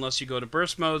faces unless you go to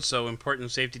burst mode, so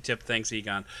important safety tip. Thanks,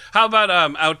 Egon. How about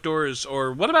outdoors,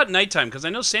 or what about nighttime? Because I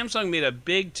know Samsung made a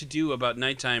big to-do about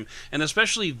nighttime, and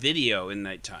especially video in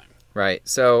nighttime. Right.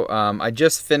 So I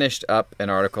just finished up an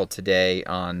article today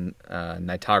on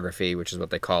nightography, which is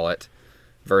what they call it,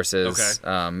 versus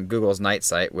Google's Night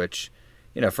Sight, which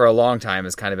for a long time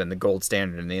has kind of been the gold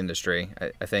standard in the industry.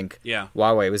 I think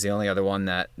Huawei was the only other one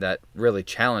that really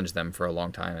challenged them for a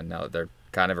long time, and now they're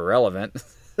kind of irrelevant,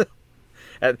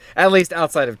 at least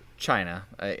outside of China.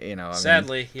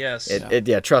 Sadly, yes.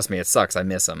 Trust me, it sucks. I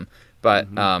miss them. But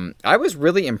I was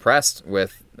really impressed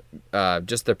with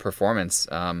just the performance.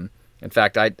 In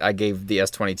fact, I gave the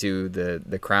S22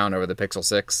 the crown over the Pixel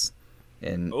 6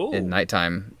 in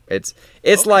nighttime. It's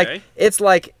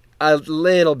like a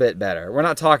little bit better. We're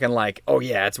not talking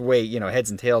it's way,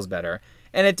 heads and tails better.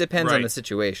 And it depends on the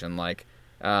situation.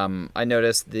 I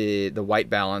noticed the white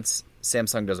balance.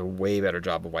 Samsung does a way better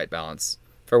job of white balance.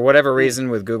 For whatever reason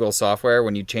with Google software,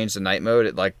 when you change to night mode,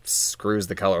 it screws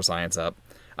the color science up.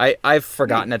 I've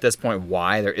forgotten at this point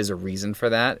why. There is a reason for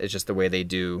that. It's just the way they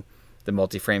do the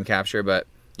multi-frame capture. But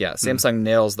yeah, Samsung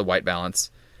nails the white balance.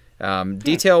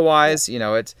 Detail-wise,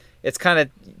 it's kind of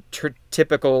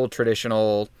typical,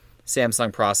 traditional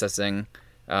Samsung processing.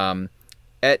 In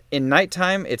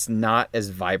nighttime, it's not as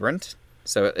vibrant,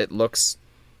 so it looks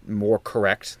more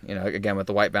correct. Again, with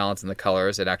the white balance and the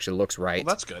colors, it actually looks right.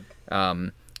 Well, that's good.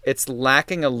 It's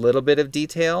lacking a little bit of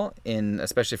detail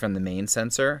especially from the main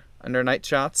sensor under night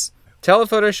shots.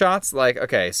 Telephoto shots,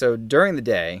 so during the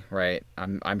day, right?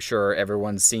 I'm sure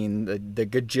everyone's seen the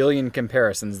gajillion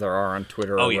comparisons there are on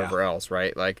Twitter or wherever else,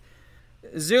 right?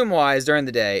 zoom-wise, during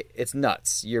the day, it's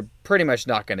nuts. You're pretty much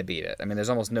not going to beat it. I mean, there's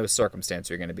almost no circumstance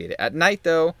you're going to beat it. At night,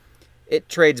 though, it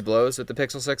trades blows with the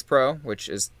Pixel 6 Pro, which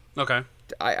is, okay.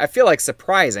 I feel like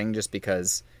surprising just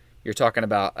because you're talking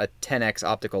about a 10x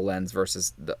optical lens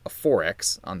versus a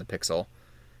 4x on the Pixel.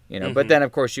 But then,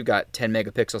 of course, you got 10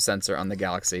 megapixel sensor on the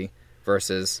Galaxy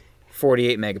versus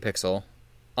 48 megapixel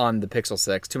on the Pixel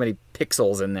 6. Too many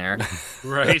pixels in there.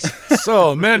 Right.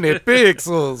 So many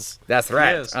pixels. That's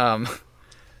right.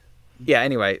 Yeah,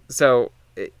 anyway, so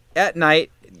at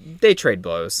night, they trade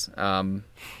blows.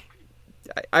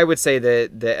 I would say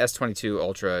that the S22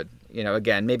 Ultra,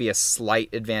 again, maybe a slight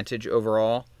advantage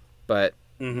overall, but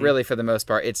really for the most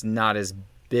part, it's not as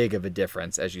big of a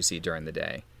difference as you see during the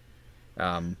day.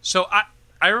 So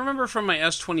I remember from my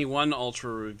S21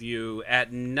 Ultra review,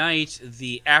 at night,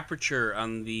 the aperture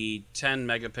on the 10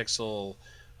 megapixel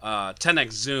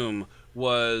 10x zoom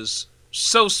was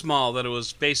so small that it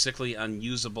was basically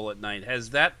unusable at night. Has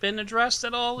that been addressed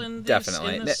at all in this?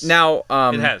 Definitely. In this? Now,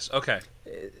 it has. Okay.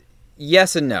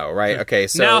 Yes and no, right? Okay,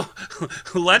 so now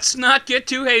let's not get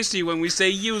too hasty when we say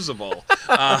usable.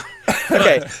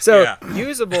 Okay, so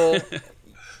usable.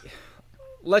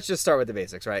 Let's just start with the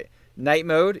basics, right? Night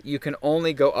mode, you can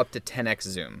only go up to 10x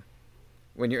zoom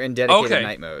when you're in dedicated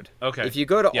night mode. Okay. If you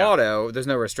go to auto, there's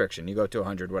no restriction. You go to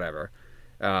 100, whatever.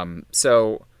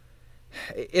 So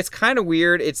it's kind of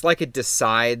weird. It's like it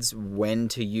decides when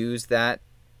to use that,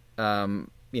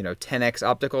 10x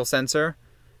optical sensor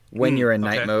when you're in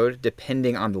night mode,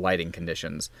 depending on the lighting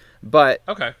conditions. But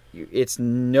it's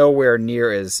nowhere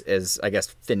near as I guess,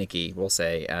 finicky, we'll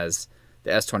say, as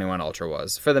the S21 Ultra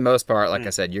was. For the most part, like I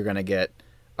said, you're going to get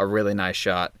a really nice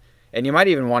shot. And you might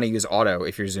even want to use auto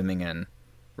if you're zooming in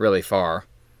really far,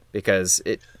 because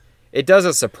it does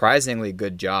a surprisingly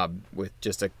good job with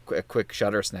just a quick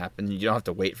shutter snap, and you don't have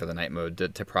to wait for the night mode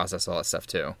to process all that stuff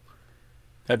too.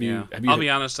 I'll be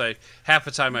honest. Half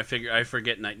the time I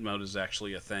forget night mode is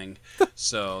actually a thing.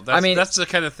 So that's the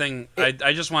kind of thing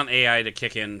I just want AI to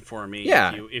kick in for me.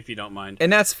 Yeah. if you don't mind.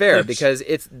 And that's fair because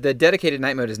it's the dedicated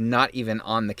night mode is not even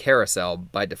on the carousel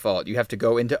by default. You have to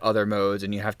go into other modes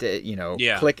and you have to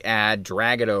click add,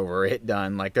 drag it over, hit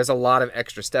done. Like there's a lot of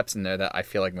extra steps in there that I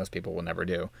feel like most people will never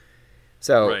do.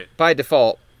 So by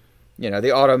default,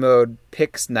 the auto mode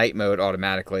picks night mode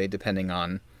automatically depending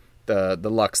on the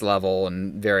lux level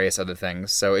and various other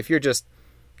things. So if you're just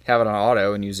have it on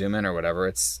auto and you zoom in or whatever,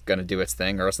 it's going to do its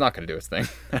thing or it's not going to do its thing.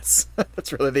 That's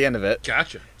really the end of it.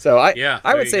 Gotcha. So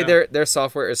I would say their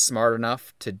software is smart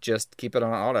enough to just keep it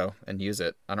on auto and use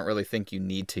it. I don't really think you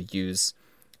need to use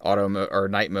auto mode or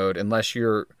night mode unless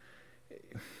you're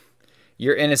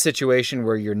in a situation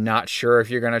where you're not sure if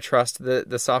you're going to trust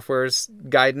the software's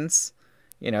guidance.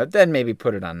 Then maybe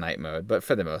put it on night mode. But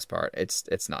for the most part,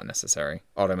 it's not necessary.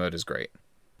 Auto mode is great.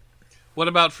 What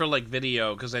about for like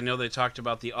video? Because I know they talked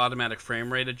about the automatic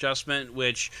frame rate adjustment,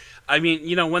 which, I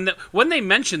mean, when they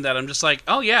mentioned that, I'm just like,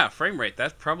 oh yeah, frame rate.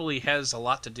 That probably has a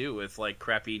lot to do with like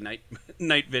crappy night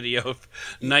video,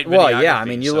 night videography. Well, yeah, I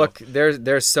mean, look,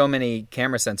 there's so many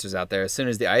camera sensors out there. As soon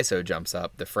as the ISO jumps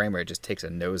up, the frame rate just takes a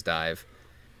nosedive.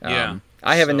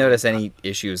 I haven't noticed any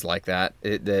issues like that.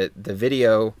 The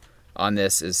video on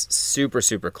this is super,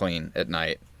 super clean at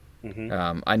night.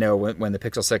 I know when the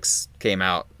Pixel 6 came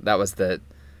out, that was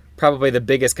probably the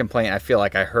biggest complaint I feel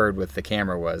like I heard with the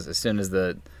camera was as soon as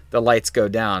the lights go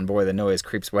down, boy, the noise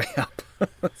creeps way up.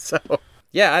 So,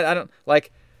 yeah, I don't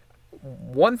like.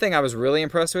 One thing I was really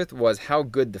impressed with was how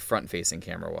good the front-facing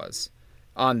camera was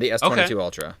on the S22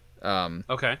 Ultra.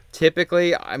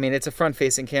 Typically, I mean, it's a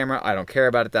front-facing camera. I don't care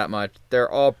about it that much. They're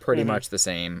all pretty much the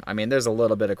same. I mean, there's a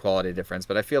little bit of quality difference,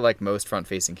 but I feel like most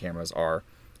front-facing cameras are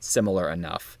similar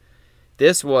enough.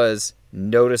 This was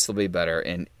noticeably better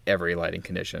in every lighting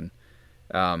condition.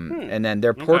 And then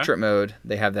their portrait mode,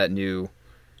 they have that new,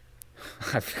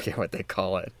 I forget what they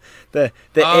call it. The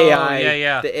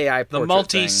AI, the AI portrait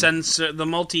multi-sensor, the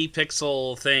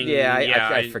multi-pixel thing.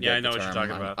 I forget. I know what you're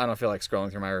talking about. I don't feel like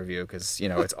scrolling through my review because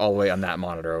it's all the way on that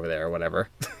monitor over there or whatever.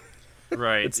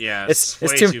 Right. It's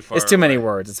way too far. It's too many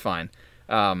words. It's fine.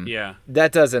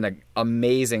 That does an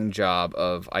amazing job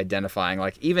of identifying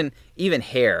like even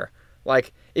hair.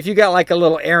 Like if you got like a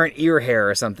little errant ear hair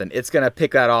or something, it's gonna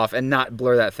pick that off and not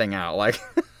blur that thing out. Like.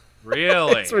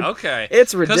 Really? Okay.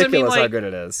 It's ridiculous how good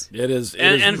it is. It is.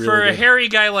 And really for good. a hairy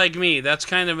guy like me, that's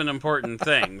kind of an important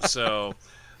thing. So,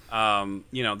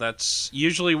 that's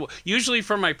usually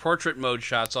for my portrait mode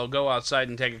shots, I'll go outside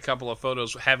and take a couple of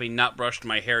photos having not brushed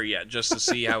my hair yet, just to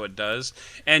see how it does.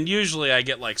 And usually I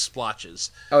get like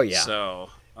splotches. Oh yeah. So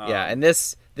Yeah, and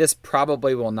this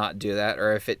probably will not do that,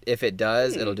 or if it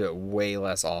does, it'll do it way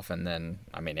less often than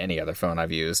any other phone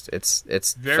I've used. It's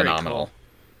very phenomenal. Cool.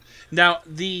 Now,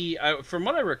 from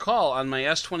what I recall on my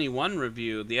S21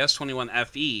 review, the S21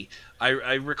 FE,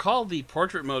 I recall the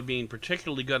portrait mode being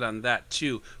particularly good on that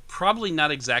too. Probably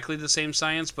not exactly the same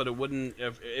science, but it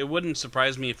wouldn't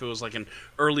surprise me if it was like an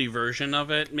early version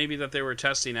of it, maybe that they were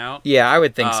testing out. Yeah, I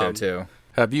would think so too.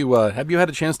 Have you had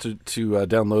a chance to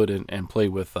download and play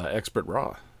with Expert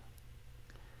RAW?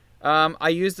 I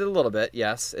used it a little bit.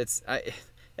 Yes,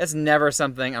 it's never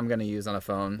something I'm going to use on a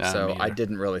phone, so I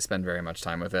didn't really spend very much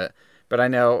time with it. But I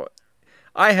know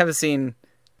I have seen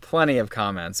plenty of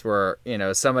comments where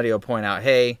somebody will point out,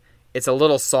 "Hey, it's a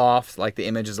little soft. Like the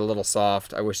image is a little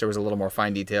soft. I wish there was a little more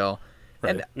fine detail."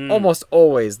 Right. And almost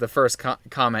always the first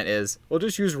comment is, "Well,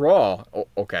 just use RAW."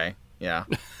 Okay, yeah.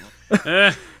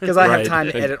 Because I have time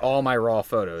to edit all my RAW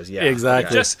photos. Yeah,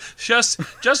 exactly. Yeah.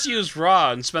 Just use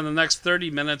RAW and spend the next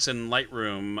 30 minutes in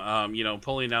Lightroom,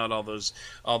 pulling out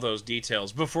all those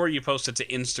details before you post it to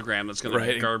Instagram. That's going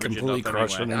to garbage it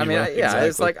up anyway. Exactly.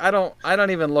 It's like I don't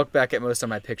even look back at most of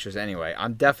my pictures anyway.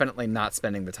 I'm definitely not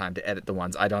spending the time to edit the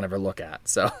ones I don't ever look at.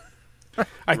 So.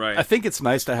 I think it's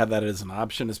nice to have that as an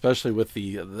option, especially with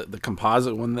the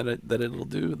composite one that it'll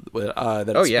do.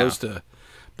 Supposed to.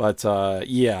 But,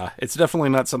 it's definitely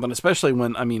not something, especially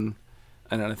when, and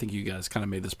I think you guys kind of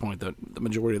made this point, that the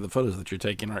majority of the photos that you're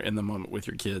taking are in the moment with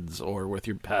your kids or with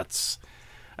your pets.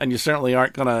 And you certainly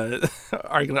aren't going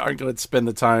to spend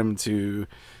the time to,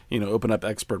 open up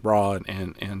Expert RAW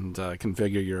and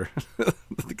configure your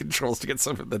the controls to get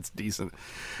something that's decent.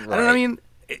 Right.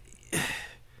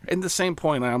 In the same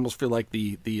point, I almost feel like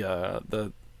the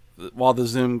while the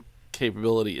zoom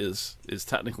capability is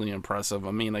technically impressive,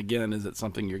 again, is it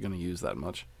something you're going to use that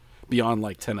much beyond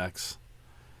like 10x?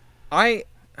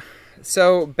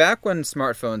 So back when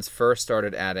smartphones first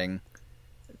started adding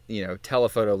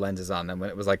telephoto lenses on them, when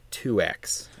it was like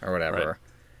 2x or whatever,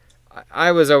 right.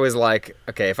 I was always like,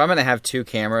 okay, if I'm going to have two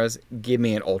cameras, give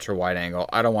me an ultra wide angle.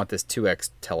 I don't want this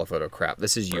 2x telephoto crap.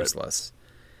 This is useless.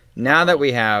 Right. Now that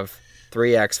we have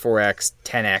 3x, 4x,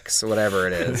 10x, whatever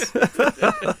it is.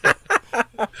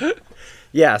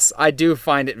 Yes, I do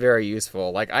find it very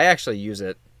useful. Like, I actually use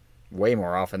it way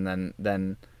more often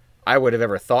than I would have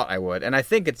ever thought I would. And I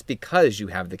think it's because you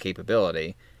have the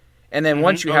capability. And then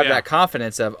once you have that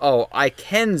confidence of, I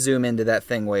can zoom into that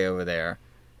thing way over there,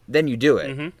 then you do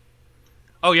it. Mm-hmm.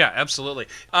 Oh, yeah, absolutely.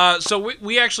 So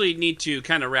we actually need to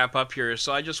kind of wrap up here.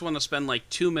 So I just want to spend like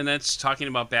 2 minutes talking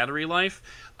about battery life,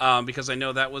 because I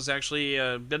know that was actually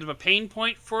a bit of a pain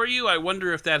point for you. I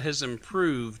wonder if that has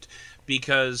improved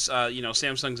because,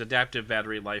 Samsung's adaptive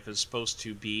battery life is supposed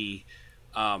to be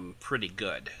pretty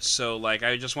good. So,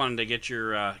 I just wanted to get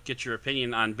your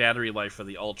opinion on battery life for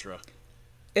the Ultra.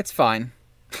 It's fine.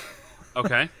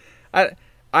 Okay.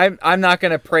 I'm not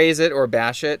going to praise it or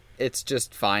bash it. It's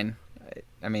just fine.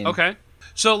 Okay.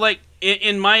 So,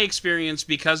 in my experience,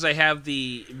 because I have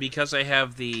the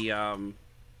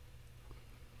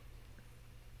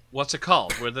what's it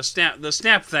called? Where the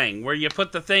snap thing, where you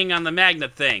put the thing on the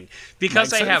magnet thing.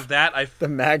 Because MagSafe? I have that, the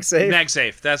MagSafe.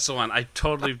 MagSafe, that's the one. I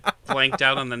totally blanked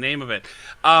out on the name of it.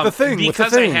 The thing.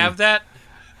 Because I have that.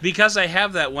 Because I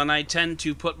have that, when I tend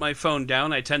to put my phone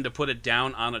down, I tend to put it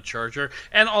down on a charger.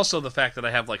 And also the fact that I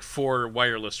have 4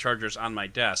 wireless chargers on my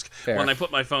desk. Fair. When I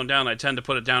put my phone down, I tend to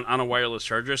put it down on a wireless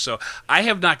charger. So I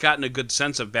have not gotten a good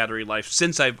sense of battery life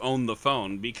since I've owned the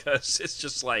phone, because it's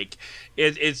just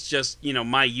it's just,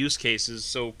 my use case is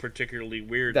so particularly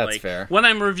weird. That's fair. When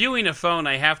I'm reviewing a phone,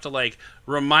 I have to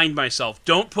remind myself,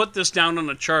 don't put this down on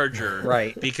a charger.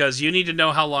 Right. Because you need to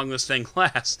know how long this thing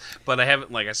lasts. But I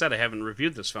haven't, like I said, I haven't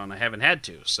reviewed this phone. I haven't had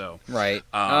to. So right.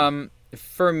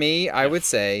 For me, I would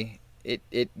say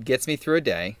it gets me through a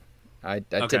day. I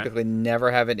typically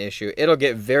never have an issue. It'll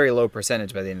get very low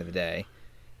percentage by the end of the day.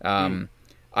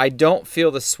 I don't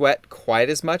feel the sweat quite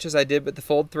as much as I did with the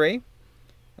Fold 3.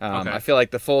 I feel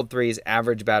like the Fold 3's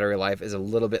average battery life is a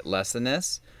little bit less than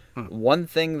this. One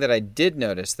thing that I did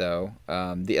notice, though,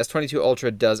 the S22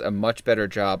 Ultra does a much better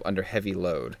job under heavy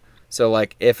load. So,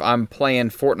 if I'm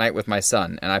playing Fortnite with my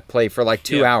son and I play for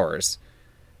 2 hours,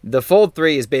 the Fold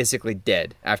 3 is basically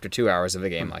dead after 2 hours of a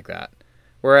game like that.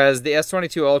 Whereas the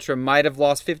S22 Ultra might have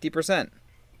lost 50%.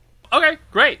 Okay,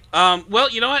 great. Well,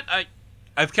 you know what?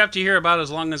 I've kept you here about as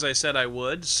long as I said I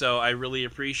would, so I really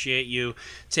appreciate you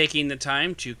taking the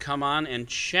time to come on and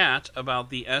chat about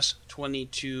the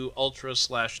S22 Ultra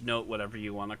 / Note, whatever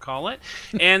you want to call it.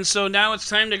 And so now it's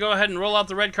time to go ahead and roll out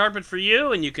the red carpet for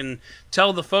you, and you can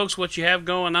tell the folks what you have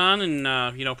going on,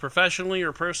 and professionally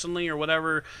or personally or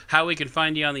whatever, how we can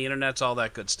find you on the internet, all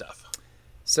that good stuff.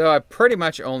 So I pretty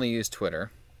much only use Twitter.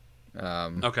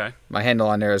 Okay. My handle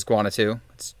on there is Guanatu.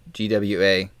 It's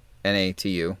Gwanatu. I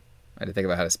had to think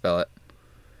about how to spell it.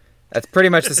 That's pretty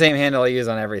much the same handle I use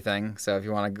on everything. So if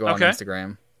you want to go on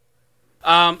Instagram.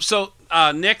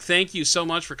 Nick, thank you so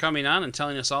much for coming on and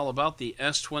telling us all about the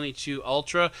S22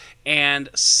 Ultra. And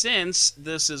since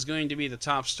this is going to be the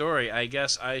top story, I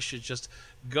guess I should just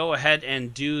go ahead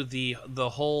and do the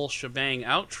whole shebang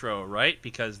outro, right?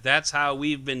 Because that's how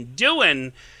we've been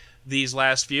doing these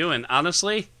last few, and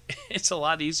honestly, it's a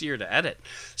lot easier to edit.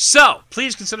 So,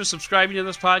 please consider subscribing to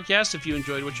this podcast if you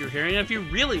enjoyed what you're hearing. And if you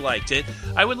really liked it,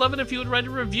 I would love it if you would write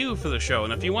a review for the show.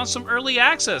 And if you want some early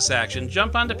access action,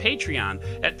 jump onto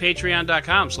Patreon at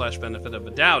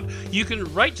patreon.com/benefitofadoubt. You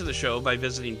can write to the show by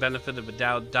visiting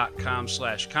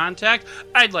benefitofadoubt.com/contact.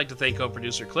 I'd like to thank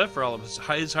co-producer Cliff for all of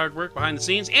his hard work behind the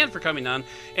scenes and for coming on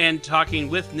and talking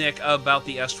with Nick about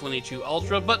the S22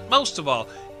 Ultra. But most of all,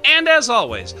 and as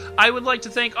always, I would like to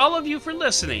thank all of you for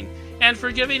listening and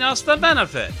for giving us the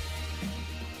benefit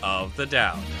of the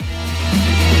doubt.